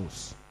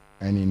shallows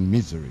and in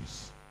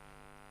miseries.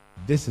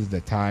 This is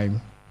the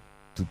time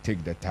to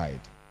take the tide.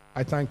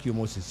 I thank you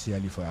most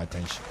sincerely for your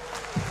attention.